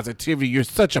 body positivity. You're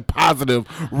such a positive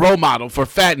role model for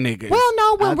fat niggas. Well,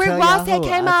 no, when I'll Rick tell Ross y'all had who.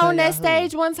 came I'll out tell on that y'all who.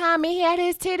 stage one time and he had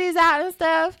his titties out and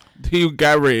stuff. He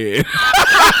got red.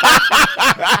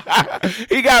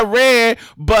 He got red,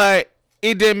 but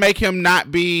it didn't make him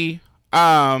not be,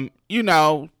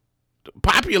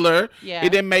 popular. Yeah.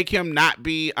 It didn't make him not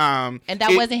be. And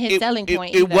that wasn't his selling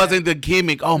point It either. wasn't the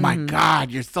gimmick. Oh my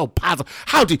God, you're so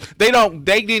positive. They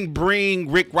didn't bring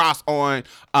Rick Ross on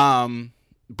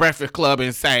Breakfast Club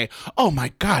and say, oh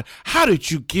my God, how did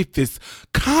you get this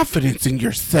confidence in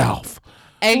yourself?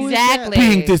 Exactly.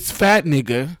 Being this fat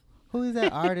nigga. Who is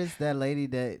that artist? That lady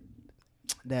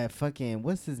that fucking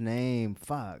what's his name?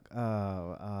 Fuck.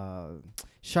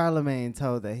 Charlemagne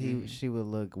told that she would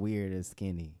look weird as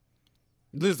skinny.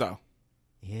 Lizzo.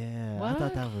 Yeah, I What?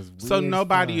 thought that was weird. So as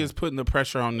nobody fuck. is putting the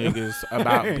pressure on niggas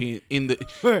about being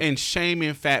and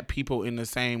shaming fat people in the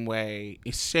same way.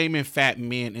 It's shaming fat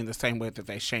men in the same way that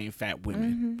they shame fat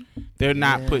women. They're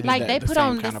not putting Like that, they the put same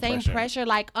on kind the of same pressure.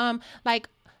 Like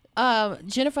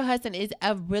Jennifer Hudson is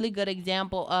a really good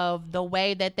example of the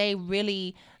way that they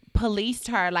really policed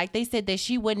her. Like they said that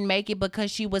she wouldn't make it because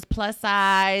she was plus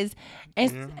size,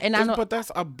 and I know. But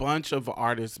that's a bunch of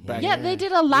artists back. Yeah, then. they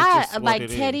did a It's lot. just what Like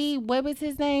it Teddy, is. what was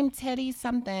his name? Teddy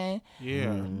something.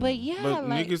 Yeah. But yeah, But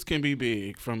like niggas can be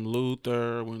big. From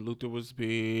Luther, when Luther was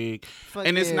big.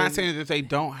 And it's not saying that they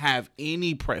don't have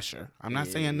any pressure. I'm not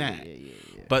saying that.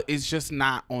 But it's just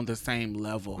not on the same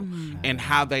level. And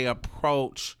how they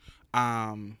approach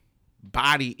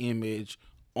body image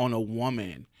on a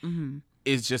woman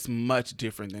is just much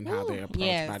different than how they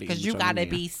approach body because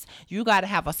image. you gotta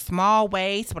have a small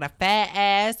waist with a fat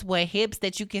ass with hips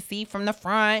that you can see from the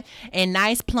front and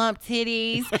nice plump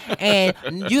titties, and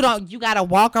you gotta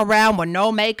walk around with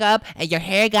no makeup, and your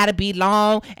hair gotta be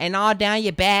long and all down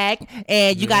your back,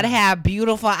 and you gotta have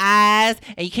beautiful eyes,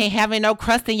 and you can't have no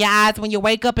crust in your eyes when you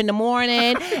wake up in the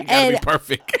morning. You gotta be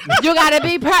perfect. You gotta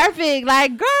be perfect,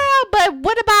 like, girl. But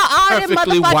what about all them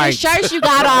Perfectly motherfucking white. shirts you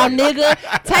got on, nigga?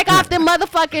 Take off them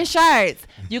motherfucking shirts.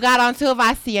 You got on too if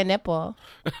I see a nipple,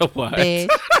 What? bitch.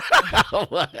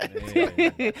 What?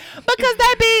 Because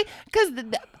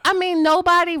I mean,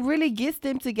 nobody really gets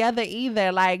them together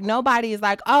either. Like, nobody is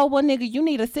like, oh, well, nigga, you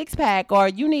need a 6-pack or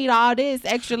you need all this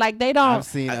extra. Like, they don't. I've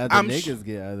seen other niggas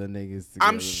get other niggas together.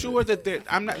 I'm sure that they're.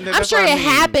 I'm not. I'm that's sure what I it mean.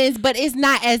 happens, but it's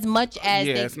not as much as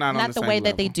Yeah, it's not on the the same way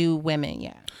that they level. do women.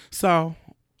 Yeah. So,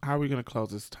 how are we gonna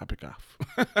close this topic off?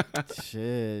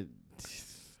 Shit.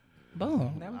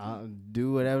 Boom. That was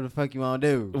Do whatever the fuck you want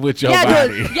to do. With your do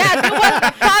body. what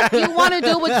the fuck you want to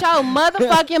do with your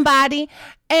motherfucking body,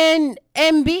 and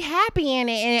be happy in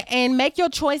it, and make your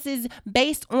choices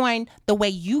based on the way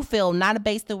you feel, not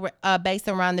based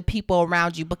around the people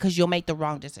around you, because you'll make the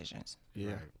wrong decisions.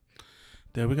 Yeah.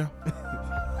 There we go.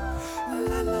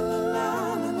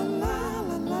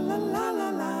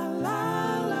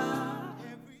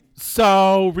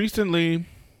 So recently,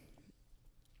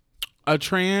 a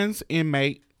trans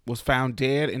inmate was found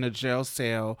dead in a jail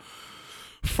cell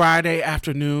Friday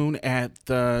afternoon at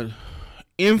the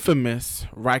infamous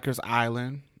Rikers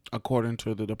Island, according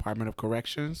to the Department of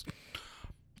Corrections.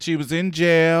 She was in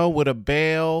jail with a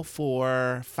bail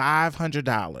for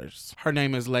 $500. Her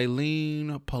name is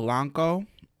Laylene Polanco.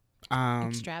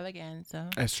 Extravaganza.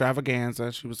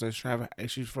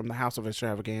 She's from the House of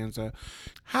Extravaganza.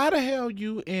 How the hell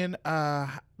you in a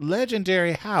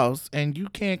legendary house and you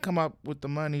can't come up with the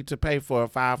money to pay for a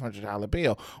 $500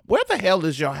 bill? Where the hell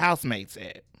is your housemates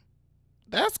at?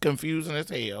 That's confusing as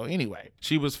hell. Anyway,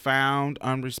 she was found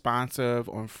unresponsive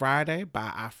on Friday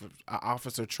by an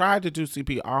officer. Tried to do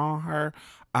CPR on her.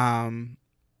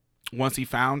 Once he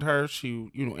found her,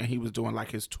 and he was doing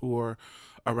like his tour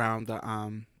around the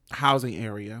housing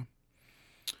area.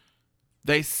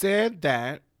 They said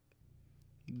that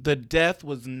the death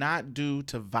was not due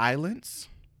to violence.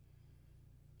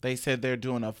 They said they're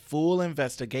doing a full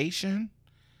investigation,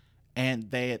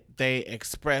 and they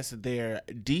expressed their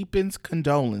deepest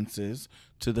condolences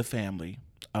to the family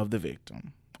of the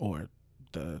victim or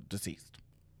the deceased.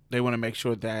 They want to make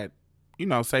sure that,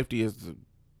 safety is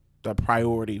the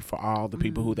priority for all the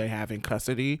people who they have in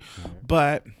custody.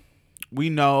 But we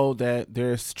know that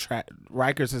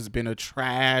Rikers has been a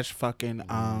trash fucking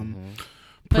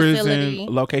prison Facility.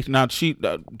 location. Now, she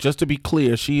just to be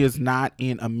clear, she is not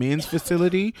in a men's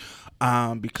facility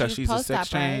because she's a sex post-op, right?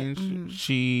 change. Mm-hmm.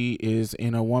 She is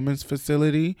in a woman's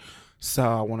facility. So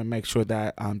I want to make sure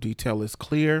that detail is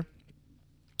clear.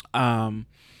 The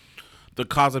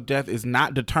cause of death is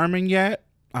not determined yet.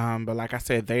 But like I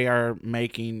said, they are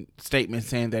making statements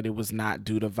saying that it was not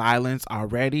due to violence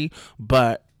already.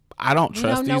 But I don't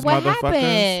trust these motherfuckers.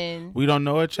 Happened. We don't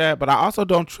know it yet. But I also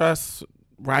don't trust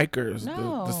Rikers,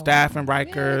 the staff in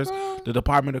Rikers, the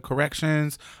Department of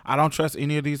Corrections. I don't trust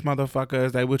any of these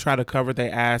motherfuckers. They would try to cover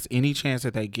their ass any chance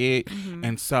that they get. Mm-hmm.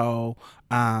 And so,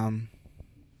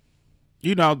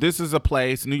 this is a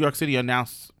place. New York City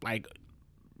announced like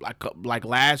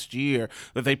last year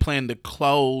that they plan to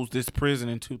close this prison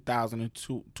in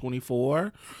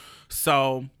 2024.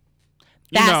 So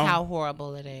that's how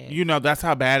horrible it is. That's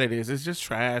how bad it is. It's just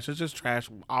trash.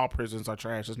 All prisons are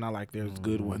trash. It's not like there's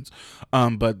good ones.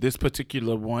 But this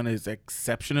particular one is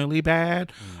exceptionally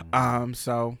bad.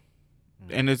 So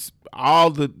and it's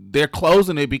they're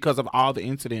closing it because of all the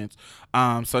incidents,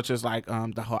 such as like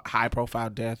the high profile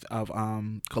death of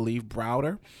Khalif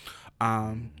Browder.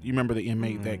 You remember the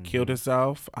inmate that killed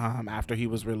himself after he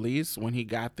was released when he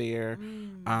got there,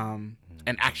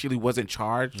 and actually wasn't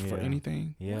charged for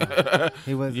anything. Yeah,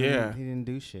 he wasn't. Yeah, he didn't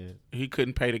do shit. He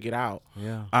couldn't pay to get out.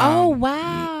 Yeah. Oh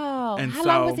wow! And how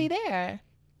long was he there?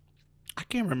 I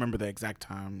can't remember the exact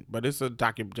time, but it's a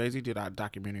Jay-Z did a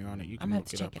documentary on it. You can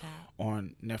look it up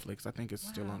on Netflix. I think it's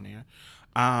still on there.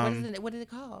 What is it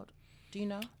called? Do you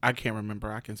know? I can't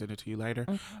remember. I can send it to you later.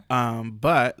 Okay.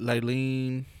 But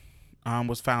Laylene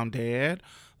was found dead.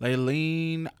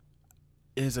 Laylene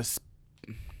is a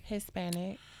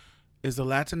Hispanic. Is a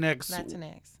Latinx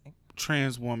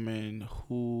trans woman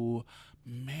who,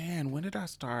 man, when did I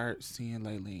start seeing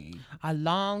Laylene? A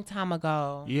long time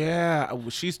ago. Yeah,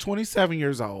 she's 27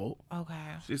 years old. Okay.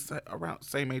 She's around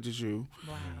same age as you.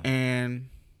 Wow. And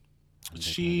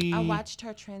She. I watched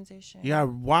her transition. Yeah, I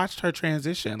watched her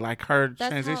transition. Like her That's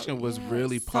transition how- was yeah,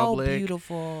 really so public.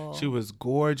 beautiful. She was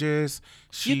gorgeous.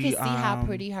 She, You can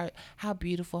see how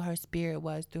beautiful her spirit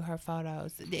was through her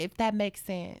photos. If that makes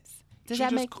sense. Does She's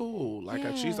that just make cool.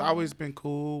 Like she's Yeah. always been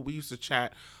cool. We used to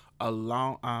chat a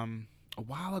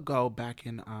while ago back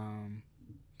in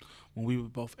when we were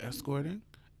both escorting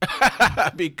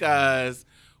because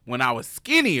when I was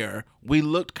skinnier, we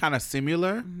looked kind of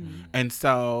similar, and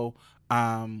so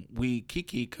we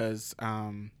kiki because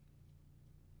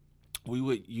we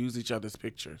would use each other's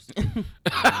pictures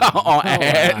on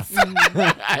ads,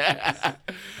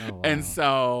 and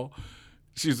so.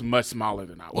 She's much smaller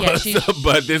than I was,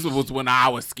 but this was when I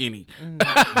was skinny.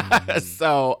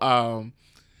 So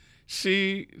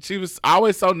she was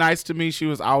always so nice to me. She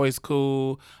was always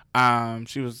cool.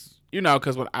 She was,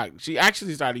 because she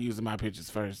actually started using my pictures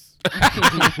first,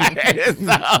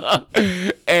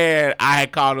 and I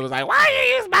had called and was like, "Why are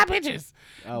you using my pictures?"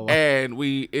 Oh, wow. And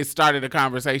it started a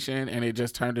conversation, and it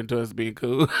just turned into us being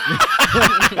cool.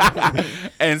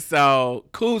 And so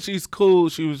cool. She's cool.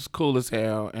 She was cool as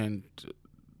hell, and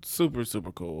super,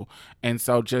 super cool. And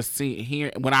so just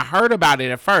when I heard about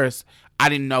it at first, I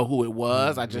didn't know who it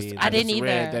was. I didn't either.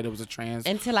 Read that it was a trans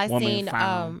until I woman seen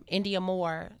found. India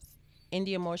Moore.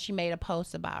 She made a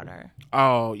post about her.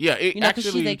 Oh yeah, because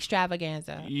she's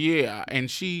extravaganza. Yeah,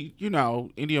 and she,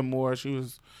 India Moore, she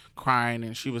was crying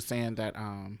and she was saying that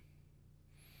I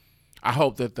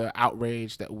hope that the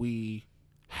outrage that we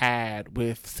had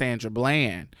with Sandra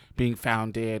Bland being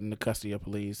found dead in the custody of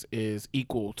police is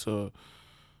equal to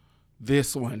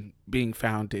this one being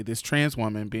found dead, this trans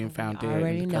woman being found dead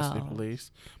in the custody of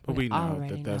police. But we know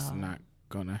that that's not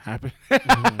going to happen.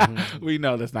 We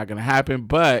know that's not going to happen.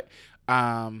 But,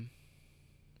 yeah,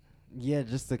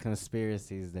 just the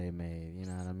conspiracies they made. You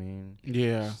know what I mean?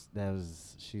 Yeah.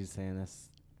 She's saying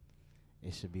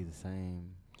it should be the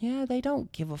same. Yeah, they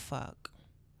don't give a fuck.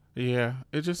 Yeah.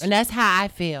 And that's how I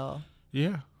feel.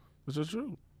 Yeah. It's the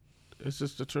truth. It's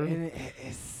just the truth. And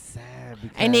it's sad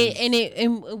because and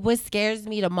what scares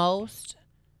me the most,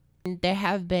 there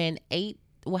have been 8.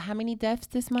 Well, how many deaths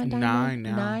this month? 9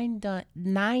 now.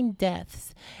 9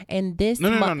 deaths, and this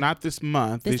no, not this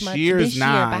month. This year is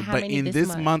 9, but in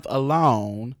this month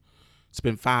alone, it's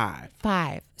been 5.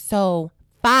 5. So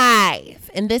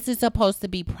 5, and this is supposed to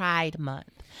be Pride Month.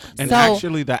 And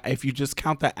actually, if you just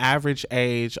count the average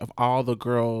age of all the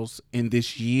girls in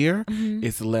this year,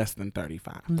 it's less than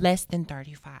 35. Less than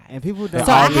 35. And people don't.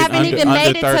 So I haven't even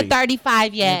made it to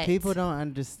 35 yet. And people don't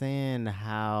understand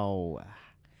how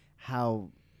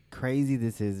crazy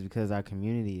this is because our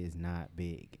community is not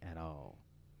big at all.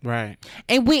 Right.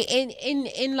 And we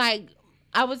in like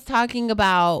I was talking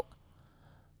about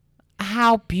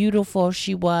how beautiful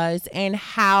she was and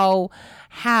how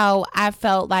I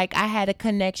felt like I had a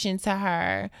connection to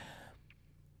her.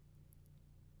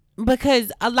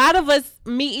 Because a lot of us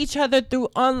meet each other through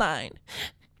online.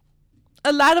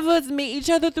 That's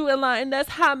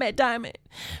how I met Diamond.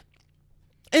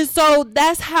 And so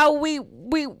that's how we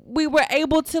were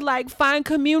able to like find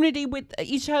community with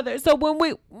each other. So when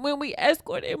we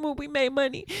escorted and when we made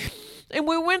money and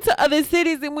we went to other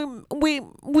cities and we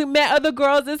met other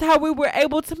girls, that's how we were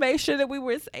able to make sure that we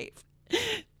were safe.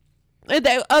 And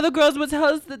that other girls would tell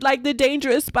us that, like the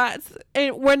dangerous spots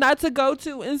and where not to go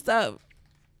to and stuff.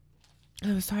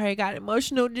 I'm sorry I got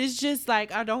emotional. It's just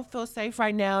like I don't feel safe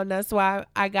right now, and that's why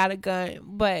I got a gun.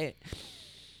 But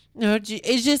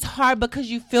it's just hard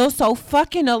because you feel so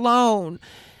fucking alone.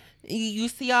 You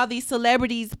see all these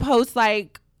celebrities post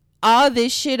like all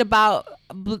this shit about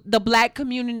the black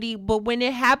community, but when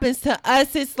it happens to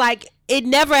us, it's like it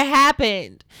never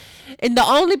happened. And the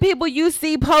only people you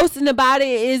see posting about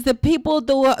it is the people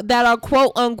that are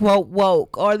quote unquote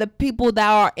woke, or the people that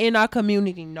are in our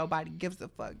community. Nobody gives a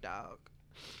fuck, dog.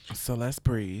 So let's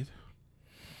breathe.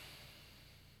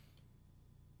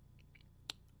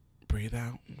 Breathe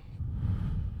out.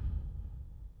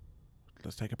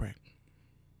 Let's take a break.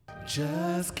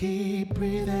 Just keep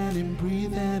breathing and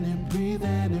breathing and breathing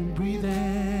and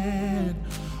breathing.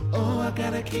 Oh, I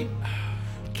gotta keep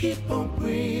on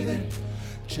breathing.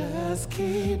 Just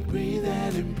keep breathing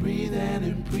and breathing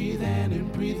and breathing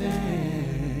and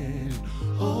breathing.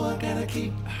 Oh, I gotta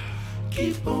keep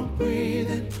on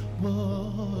breathing.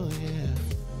 Whoa, yeah.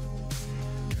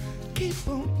 Keep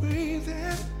on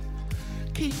breathing.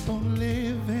 Keep on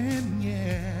living,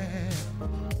 yeah.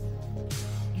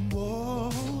 Whoa,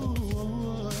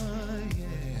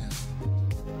 yeah.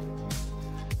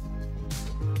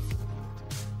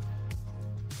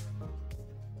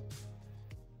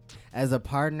 as a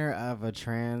partner of a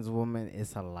trans woman,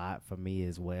 it's a lot for me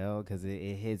as well because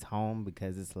it hits home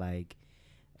because it's like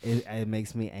it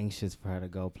makes me anxious for her to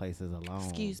go places alone.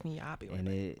 Excuse me, I'll be right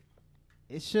And back.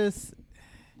 it's just,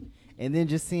 and then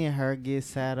just seeing her get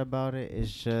sad about it,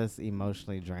 it's just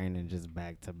emotionally draining, just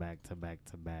back to back to back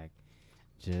to back.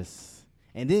 Just,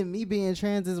 and then me being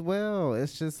trans as well,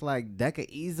 it's just like that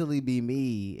could easily be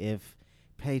me if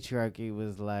patriarchy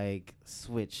was like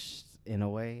switched in a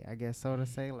way, I guess so to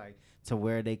say, like to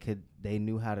where they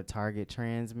knew how to target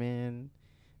trans men,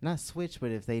 not switch, but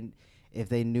if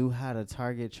they knew how to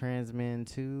target trans men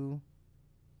too,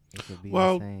 it could be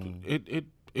the same. it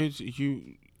is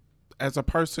you as a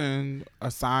person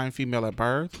assigned female at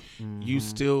birth, you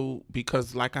still,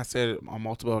 because like I said on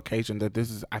multiple occasions that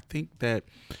this is, I think that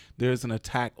there's an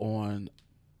attack on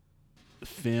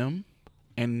femme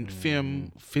and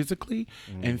femme physically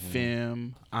and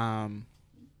femme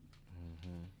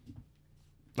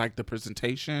like the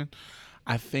presentation.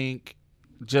 I think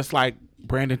just like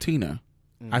Brandon Tina,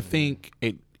 I think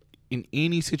it in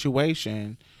any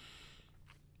situation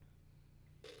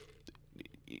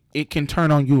it can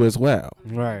turn on you as well,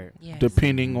 Right. Yes.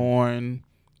 depending on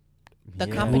The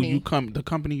Yeah. company. the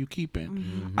company you keep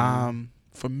in.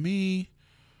 For me,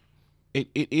 it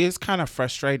is kind of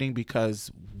frustrating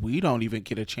because we don't even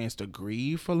get a chance to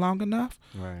grieve for long enough.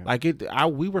 Right. Like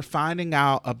we were finding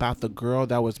out about the girl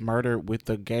that was murdered with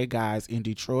the gay guys in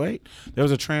Detroit. There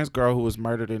was a trans girl who was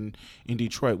murdered in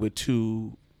Detroit with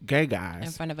 2 gay guys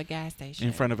in front of a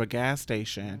gas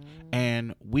station.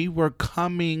 And we were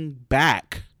coming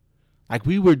back, like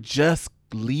we were just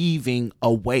leaving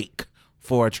a wake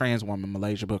for a trans woman,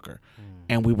 Malaysia Booker,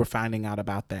 and we were finding out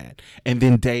about that. And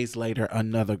then days later,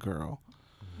 another girl.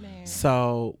 Man.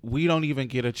 So we don't even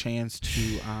get a chance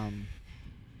to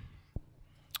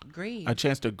Grieve. a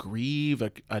chance to grieve,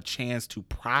 a chance to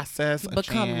process,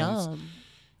 Become numb.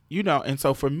 You know, and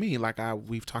so for me, like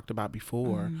we've talked about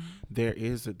before,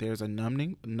 there's a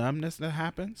numbness that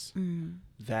happens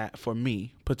that for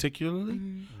me particularly,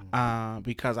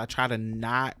 because I try to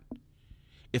not,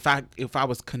 if I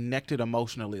was connected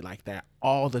emotionally like that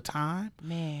all the time,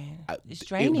 Man, it's it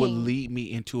draining. would lead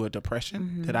me into a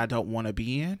depression that I don't want to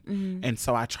be in, and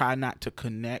so I try not to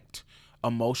connect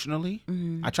emotionally.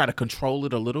 I try to control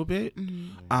it a little bit.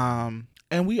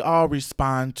 And we all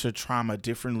respond to trauma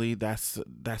differently. That's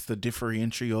the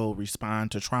differential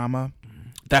respond to trauma.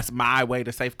 That's my way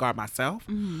to safeguard myself.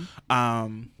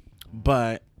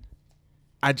 But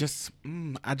I just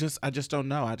don't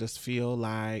know. I just feel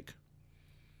like,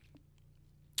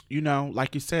 you know,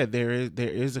 like you said, there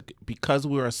is because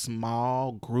we're a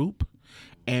small group,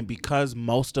 and because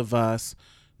most of us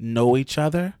know each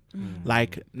other,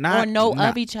 like not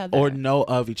of each other, or know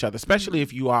of each other, especially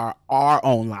if you are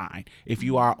online. If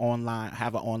you are online,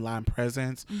 have an online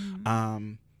presence,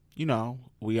 you know,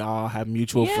 we all have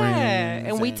mutual friends,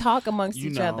 and we talk amongst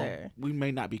you each know, other. We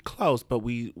may not be close, but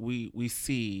we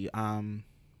see,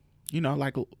 you know,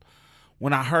 like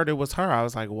when I heard it was her, I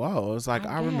was like, whoa. It's like,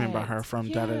 I remember her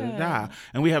from da-da-da-da.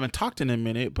 And we haven't talked in a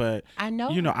minute, but I know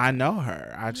I know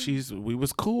her. We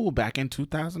was cool back in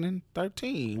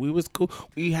 2013. We was cool.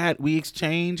 We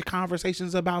exchanged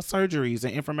conversations about surgeries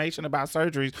and information about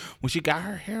surgeries when she got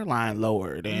her hairline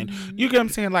lowered. And you get what I'm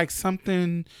saying? Like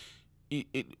something,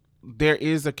 there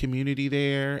is a community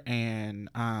there, and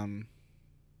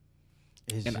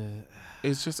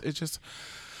it's just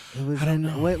It was I don't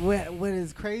know. What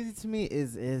is crazy to me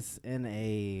is it's in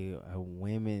a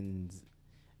women's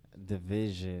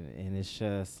division, and it's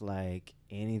just like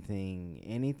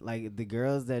like the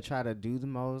girls that try to do the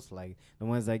most, like the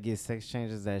ones that get sex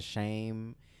changes that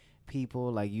shame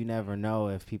people. Like you never know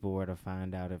if people were to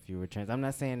find out if you were trans. I'm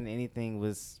not saying anything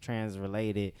was trans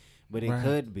related, but it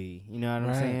could be. You know what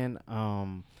I'm saying?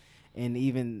 And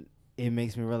even it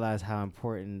makes me realize how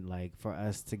important, like, for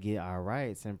us to get our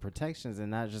rights and protections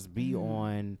and not just be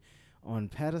on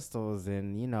pedestals.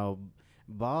 And, you know,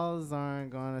 balls aren't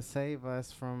going to save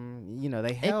us from, you know,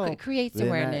 they help. It creates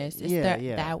awareness. It's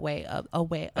that way of a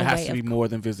way. It has to be more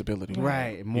than visibility.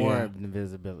 Right. More than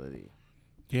visibility.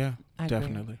 Yeah, I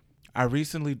definitely. agree. I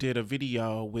recently did a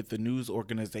video with the news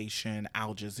organization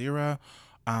Al Jazeera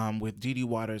with Dee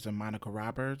Waters and Monica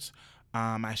Roberts.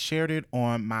 I shared it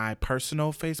on my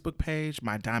personal Facebook page,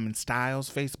 my Diamond Styles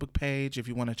Facebook page. If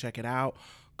you want to check it out,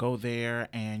 go there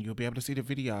and you'll be able to see the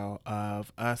video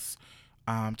of us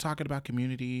talking about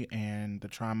community and the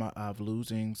trauma of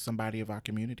losing somebody of our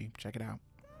community. Check it out.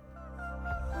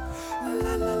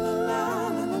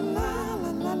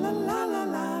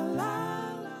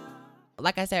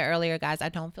 Like I said earlier, guys, I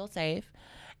don't feel safe.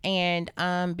 And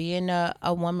being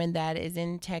a woman that is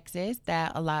in Texas,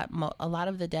 that a lot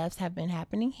of the deaths have been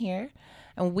happening here,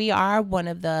 and we are one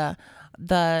of the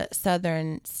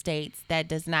southern states that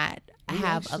does not We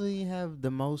have actually have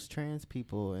the most trans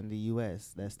people in the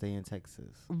U.S. that stay in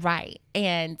Texas. right,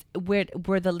 and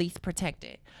we're the least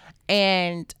protected,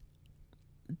 and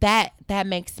that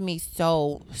makes me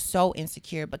so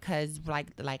insecure, because like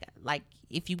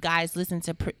if you guys listen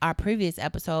to our previous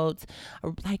episodes,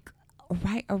 like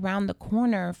right around the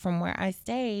corner from where I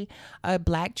stay, a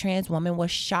black trans woman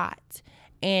was shot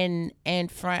in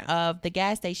front of the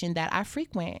gas station that I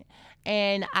frequent.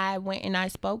 And I went and I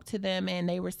spoke to them, and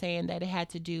they were saying that it had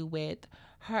to do with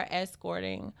her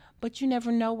escorting, but you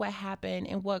never know what happened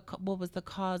and what was the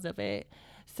cause of it.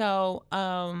 So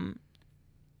I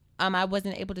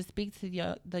wasn't able to speak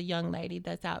to the young lady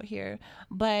that's out here,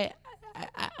 but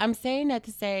I'm saying that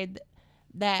to say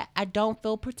that I don't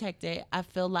feel protected. I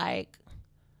feel like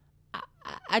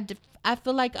I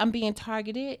feel like I'm being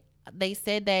targeted. They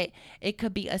said that it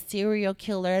could be a serial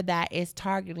killer that is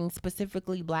targeting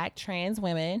specifically black trans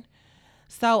women.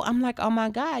 So I'm like, oh my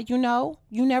God, you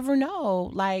never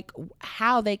know, like,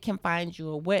 how they can find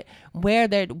you, or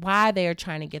why they're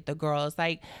trying to get the girls.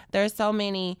 Like, there's so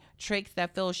many tricks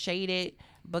that feel shaded,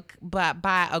 but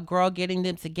by a girl getting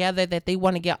them together, that they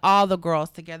want to get all the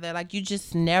girls together. Like, you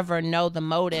just never know the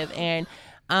motive. And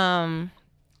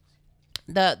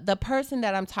the person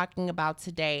that I'm talking about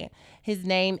today, his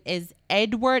name is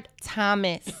Edward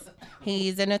Thomas.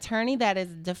 He's an attorney that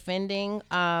is defending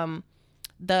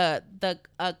the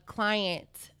client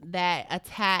that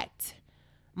attacked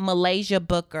Malaysia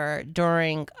Booker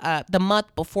during the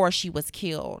month before she was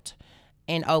killed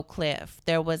in Oak Cliff.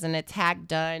 There was an attack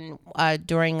done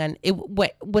during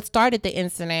what started the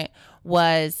incident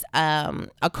was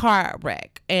a car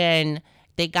wreck, and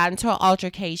they got into an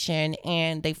altercation,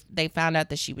 and they found out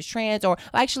that she was trans, or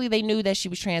actually they knew that she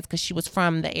was trans because she was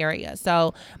from the area.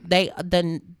 So the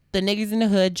niggas in the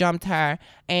hood jumped her,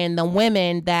 and the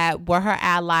women that were her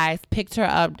allies picked her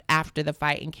up after the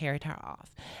fight and carried her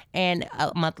off. And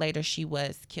a month later, she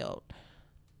was killed.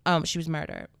 She was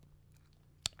murdered.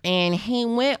 And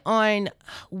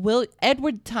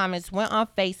Edward Thomas went on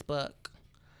Facebook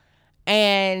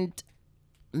and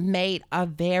made a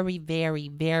very, very,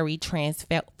 very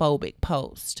transphobic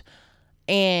post.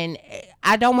 And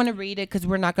I don't want to read it because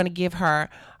we're not going to give her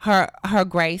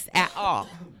grace at all.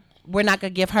 We're not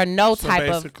going to give her no type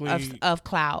of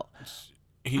clout.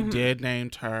 He dead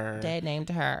named her.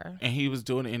 And he was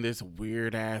doing it in this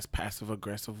weird ass passive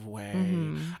aggressive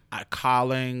way.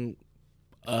 Calling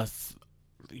us,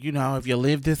 if you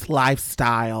live this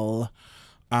lifestyle,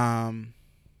 and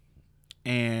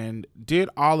did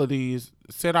all of these,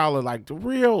 said all of like the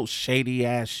real shady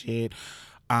ass shit.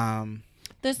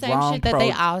 The same shit that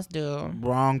they always do.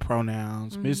 Wrong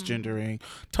pronouns, misgendering,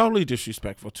 totally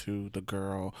disrespectful to the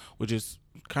girl, which is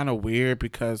kind of weird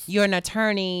because you're an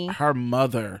attorney. Her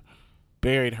mother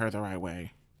buried her the right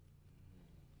way.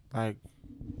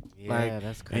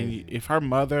 That's crazy. And if her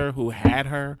mother, who had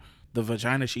her, the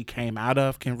vagina she came out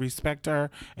of, can respect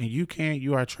her, and you can't,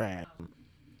 you are trash.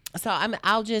 So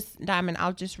I'll just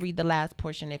read the last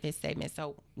portion of his statement,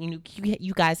 so you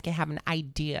guys can have an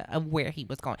idea of where he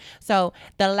was going. So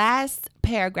the last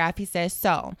paragraph, he says,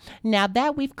 so now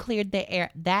that we've cleared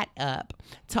that up,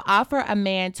 to offer a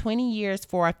man 20 years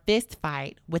for a fist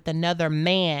fight with another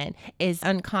man is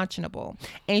unconscionable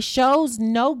and shows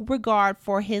no regard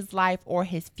for his life or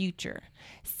his future.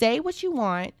 Say what you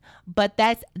want, but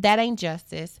that ain't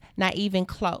justice, not even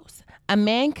close. A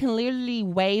man can literally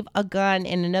wave a gun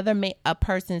in a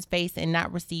person's face and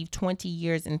not receive 20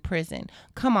 years in prison.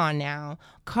 Come on now.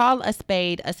 Call a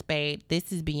spade a spade.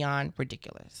 This is beyond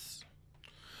ridiculous.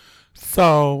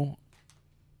 So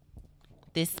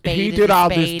he did all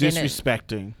this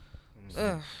disrespecting.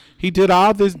 He did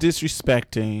all this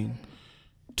disrespecting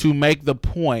to make the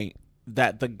point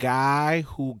that the guy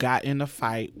who got in a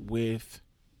fight with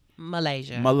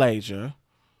Malaysia,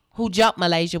 who jumped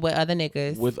Malaysia with other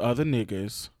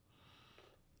niggas,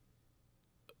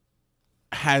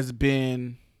 has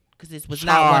been, because this was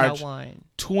not 101,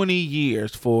 20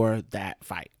 years for that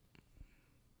fight.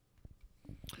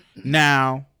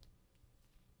 Now,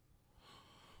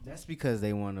 that's because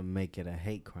they want to make it a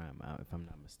hate crime out, if I'm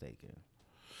not mistaken.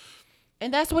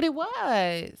 And that's what it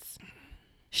was.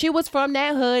 She was from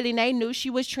that hood, and they knew she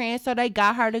was trans, so they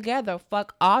got her together.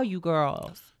 Fuck all you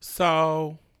girls.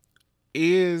 So,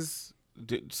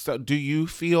 do you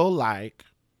feel like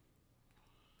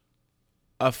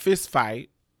a fist fight,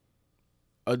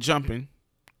 a jumping,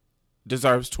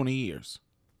 deserves 20 years?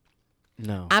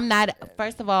 No. I'm not.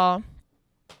 First of all,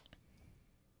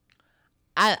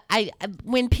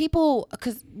 when people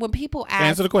ask,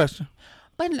 Answer the question.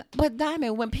 But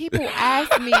Diamond, when people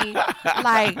ask me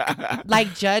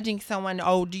like judging someone,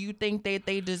 oh, do you think that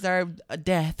they deserve a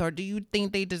death, or do you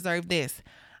think they deserve this?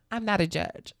 I'm not a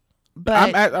judge.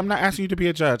 But I'm not asking you to be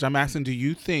a judge. I'm asking, do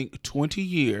you think 20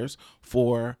 years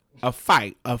for a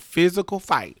fight, a physical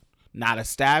fight, not a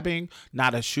stabbing,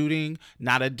 not a shooting,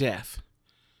 not a death,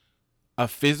 a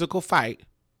physical fight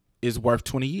is worth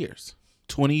 20 years?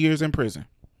 20 years in prison.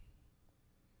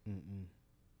 Mm-mm.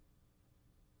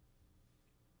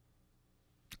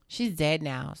 she's dead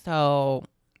now, so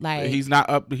like He's not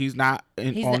up. He's not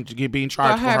being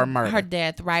charged for her murder. her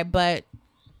death, right? But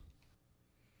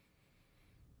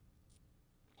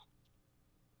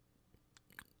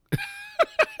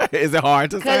Is it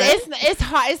hard to say? it's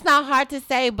hard. It's not hard to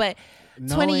say, but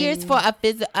 20 years for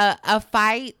a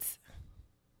fight.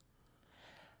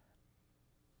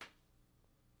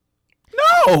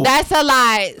 No, That's a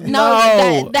lie. No,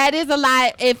 No. that is a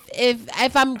lie.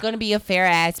 If I'm gonna be a fair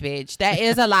ass bitch, that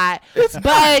is a lie.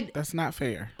 But that's not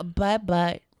fair.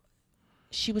 but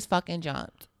she was fucking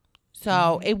jumped.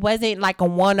 So it wasn't like a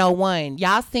 101.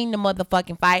 Y'all seen the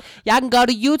motherfucking fight. Y'all can go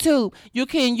to YouTube. You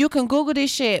can Google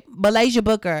this shit. Malaysia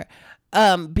Booker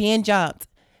being jumped.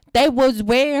 They was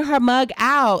wearing her mug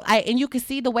out. And you could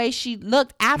see the way she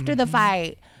looked after the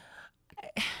fight.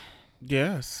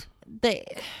 Yes.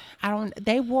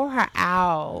 They wore her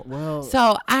out. Well,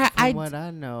 So from what I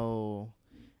know,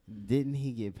 didn't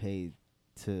he get paid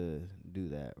to do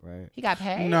that, right? he got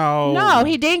paid? No,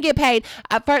 he didn't get paid.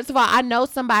 First of all, I know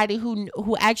somebody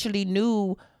who actually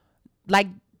knew, like,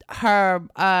 her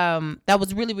that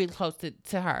was really, really close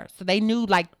to her. So they knew,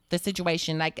 like, the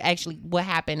situation, like, actually what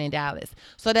happened in Dallas.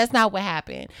 So that's not what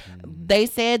happened. They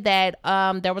said that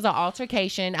there was an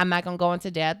altercation. I'm not gonna go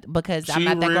into depth because I'm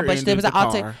not that good,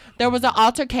 but there was an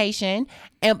altercation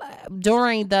and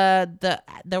during the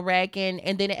wreck, and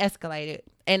then it escalated.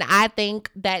 And I think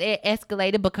that it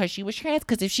escalated because she was trans.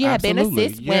 Because if she had been a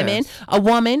cis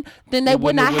woman, then they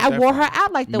would not have wore her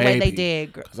out like the way they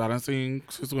did. Because I done seen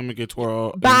cis women get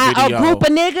twirled By a group of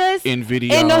niggas in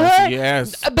video. in the hood.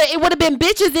 Yes. But it would have been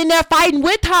bitches in there fighting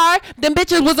with her. Them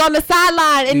bitches was on the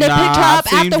sideline and they picked her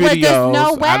up afterwards. There's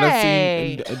no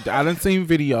way. I done seen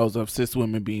videos of cis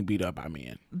women being beat up by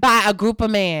men. By a group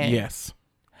of men. Yes.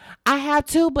 I have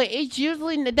too, but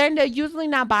they're usually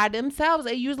not by themselves.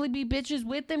 It usually be bitches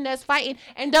with them that's fighting,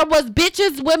 and there was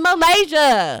bitches with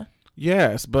Malaysia.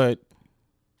 Yes, but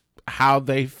how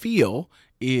they feel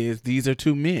is these are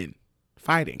two men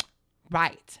fighting.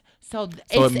 Right. So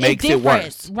it makes it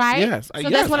worse, right? Yes. So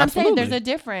that's what I'm saying. There's a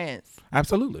difference.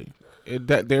 Absolutely.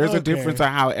 There's a difference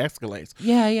on how it escalates.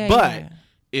 Yeah. But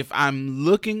if I'm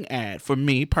looking at, for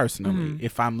me personally,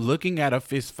 if I'm looking at a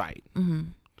fist fight.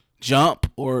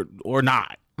 Jump or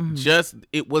not. Just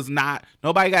it was not.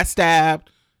 Nobody got stabbed.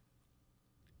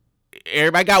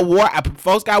 Everybody got wore.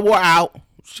 Folks got wore out.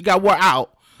 She got wore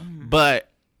out, but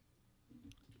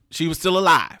she was still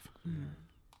alive.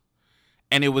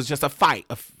 And it was just a fight.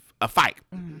 A fight.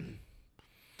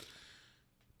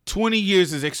 20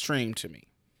 years is extreme to me.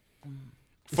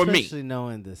 For me, especially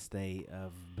knowing the state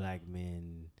of black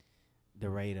men. The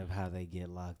rate of how they get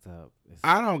locked up.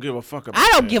 I don't give a fuck about I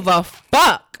don't give a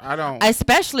fuck. I don't.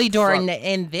 Especially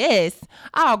in this.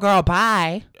 Oh, girl,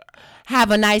 bye.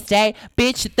 Have a nice day.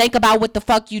 Bitch, think about what the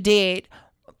fuck you did.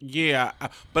 Yeah,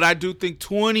 but I do think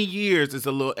 20 years is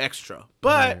a little extra.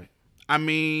 But, right. I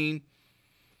mean,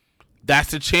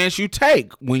 that's the chance you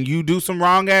take. When you do some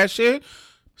wrong ass shit,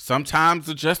 sometimes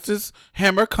the justice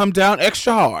hammer come down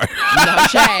extra hard. No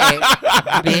shade.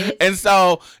 Bitch. And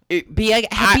so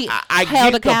I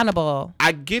held accountable.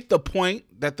 I get the point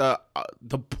that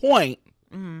the point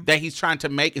that he's trying to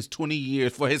make is 20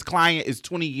 years for his client is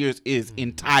 20 years is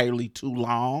entirely too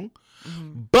long.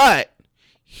 But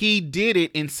he did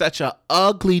it in such a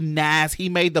ugly, he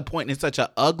made the point in such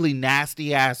a ugly,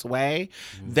 nasty ass way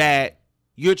that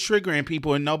you're triggering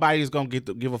people and nobody's going to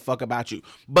give a fuck about you.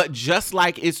 But just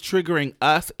like it's triggering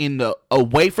us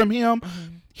away from him,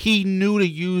 he knew to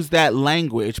use that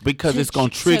language because it's going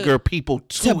to trigger people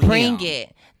to bring him.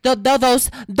 it.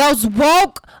 Those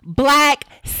woke black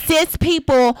cis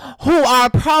people who are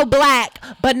pro-black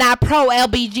but not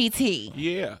pro-LGBT.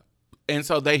 Yeah. And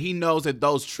so that he knows that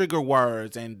those trigger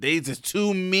words and these is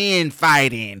two men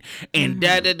fighting and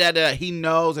he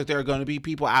knows that there are going to be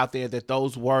people out there that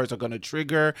those words are going to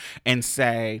trigger and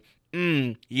say,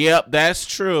 yep, that's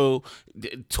true.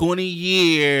 20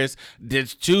 years,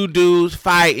 there's two dudes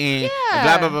fighting,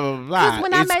 blah, blah, blah, blah, blah. Because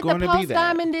when I made the post,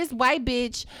 I'm in this white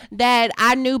bitch that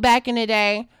I knew back in the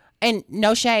day, And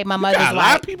no shade, my You mother's got a lot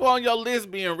white. of people on your list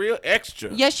being real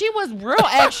extra. Yeah, she was real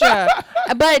extra.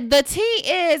 But the tea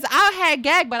is, I had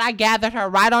gagged, but I gathered her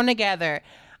right on together.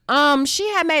 She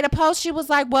had made a post. She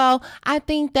was like, well, I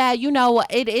think that,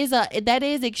 that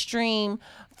is extreme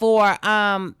for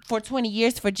 20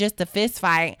 years for just a fist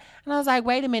fight. And I was like,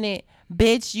 wait a minute,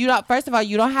 bitch, first of all,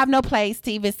 you don't have no place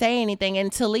to even say anything.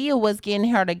 And Talia was getting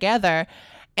her together.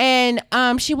 And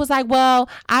she was like, well,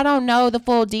 I don't know the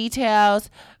full details.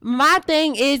 My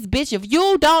thing is, bitch, if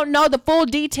you don't know the full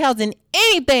details in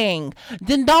anything,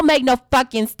 then don't make no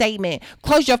fucking statement.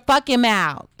 Close your fucking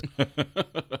mouth.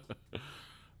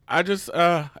 I just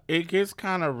it gets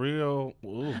kind of real.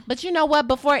 Ooh. But you know what?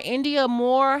 Before India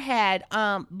Moore is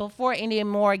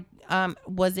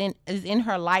in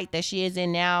her light that she is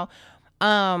in now,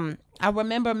 I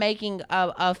remember making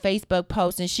a Facebook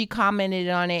post and she commented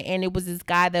on it, and it was this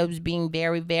guy that was being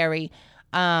very, very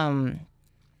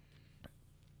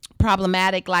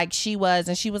problematic like she was,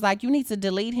 and she was like, you need to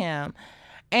delete him.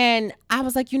 And I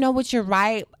was like, you know what, you're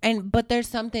right. But there's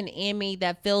something in me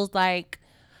that feels like,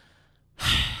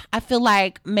 I feel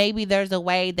like maybe there's a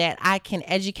way that I can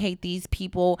educate these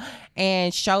people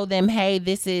and show them, hey,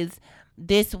 this is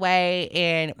this way,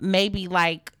 and maybe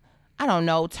like, I don't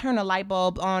know, turn a light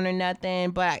bulb on or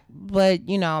nothing, but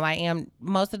I am,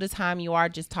 most of the time you are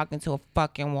just talking to a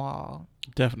fucking wall.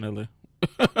 Definitely.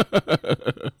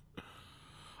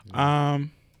 I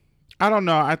don't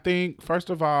know. I think first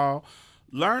of all,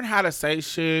 learn how to say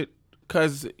shit,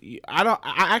 because I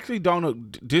actually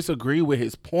don't disagree with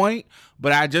his point,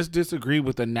 but I just disagree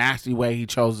with the nasty way he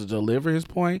chose to deliver his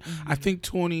point. Mm-hmm. I think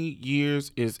 20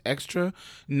 years is extra.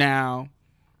 Now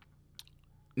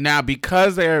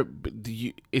because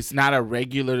it's not a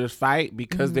regular fight,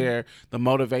 because the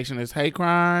motivation is hate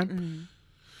crime,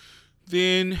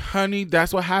 then honey,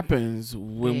 that's what happens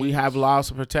when we have laws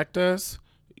to protect us.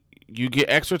 You get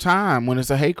extra time when it's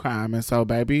a hate crime. And so,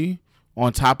 baby,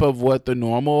 on top of what the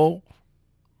normal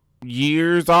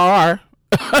years are,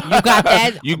 you got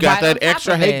that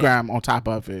extra hate crime on top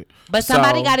of it. But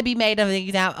somebody got to be made of an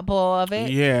example of it.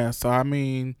 Yeah, so I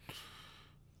mean,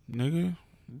 nigga,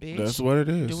 bitch, that's what it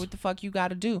is. Do what the fuck you got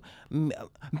to do.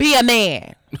 Be a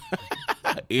man.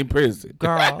 In prison.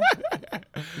 Girl.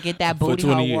 Get that booty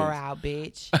hole wore out,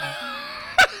 bitch.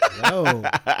 Yo.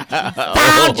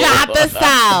 Found drop the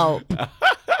soap.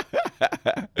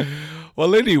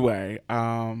 Well, anyway,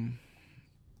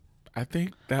 I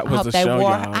think that was the show,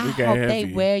 y'all. I hope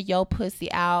they wear your pussy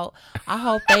out. I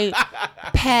hope they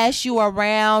pass you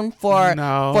around for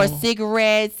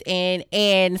cigarettes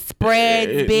and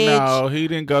spreads, bitch. No, he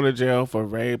didn't go to jail for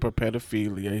rape or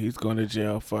pedophilia. He's going to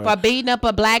jail for beating up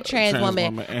a black trans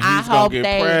woman. And he's going to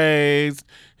get praised.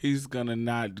 He's going to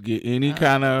not get any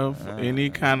kind of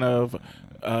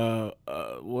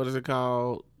what is it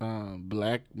called?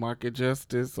 Black market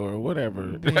justice or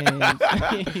whatever.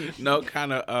 No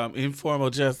kind of informal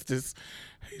justice.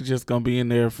 He's just gonna be in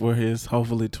there for his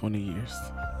hopefully 20 years.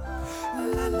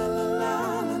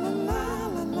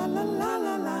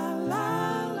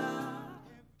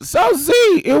 So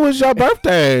Z, it was your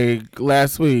birthday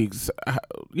last week.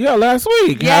 Last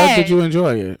week. Yes. How did you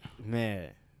enjoy it?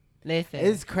 Man, listen,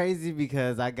 it's crazy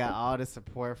because I got all the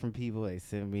support from people. They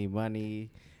sent me money.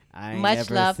 I ain't much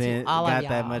never love to all of got y'all.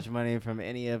 that much money from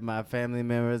any of my family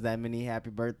members. That many happy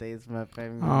birthdays from my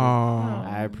family members. Oh,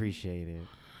 I appreciate it.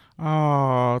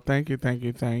 Oh, thank you.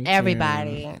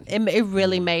 Everybody, it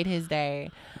really made his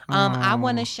day. I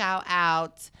want to shout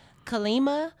out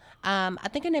Kalima. I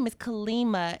think her name is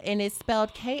Kalima, and it's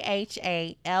spelled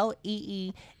Khaleemae.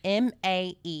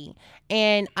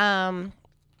 And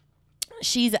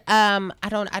she's I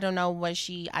don't know what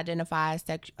she identifies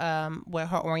with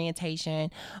her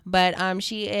orientation, but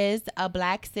she is a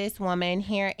black cis woman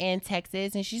here in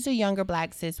Texas, and she's a younger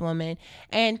black cis woman,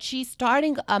 and she's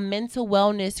starting a mental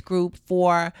wellness group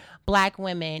for black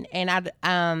women, and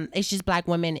it's just black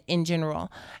women in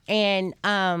general. And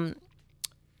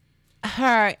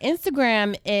her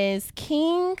Instagram is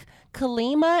King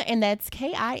Khaleema, and that's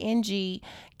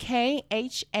KingKhaleema.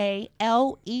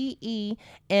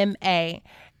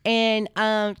 And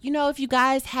if you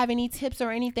guys have any tips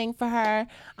or anything for her,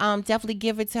 definitely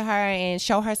give it to her and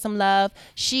show her some love.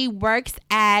 She works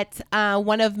at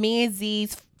one of me and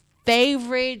Z's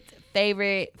favorite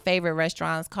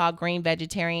restaurants called Green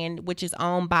Vegetarian, which is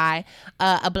owned by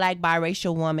a black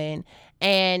biracial woman.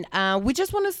 And we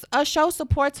just want to show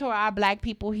support to our black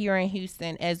people here in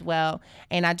Houston as well.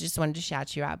 And I just wanted to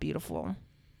shout you out, beautiful.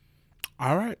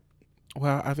 All right.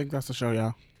 Well, I think that's the show,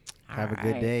 y'all. Have a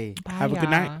good day. Bye, Have a good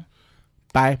y'all. night.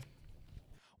 Bye.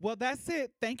 Well, that's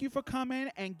it. Thank you for coming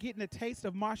and getting a taste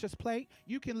of Marsha's Plate.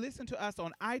 You can listen to us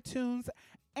on iTunes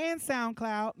and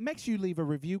SoundCloud. Make sure you leave a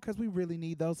review because we really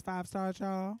need those 5 stars,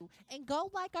 y'all. And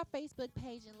go like our Facebook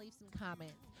page and leave some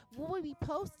comments. We'll be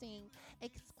posting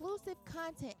exclusive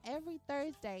content every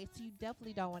Thursday, so you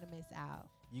definitely don't want to miss out.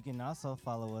 You can also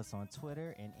follow us on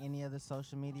Twitter and any other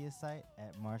social media site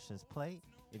at Marsha's Plate.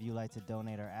 If you'd like to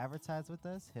donate or advertise with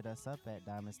us, hit us up at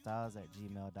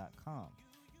diamondstyles@gmail.com.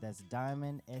 That's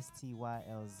diamond,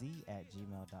 STYLZ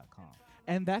 @gmail.com.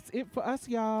 And that's it for us,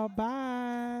 y'all.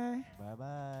 Bye.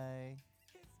 Bye-bye.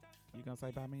 You gonna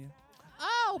say bye, Mia?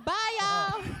 Oh, bye,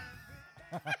 y'all.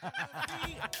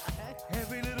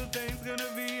 Every little thing's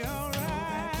gonna be alright.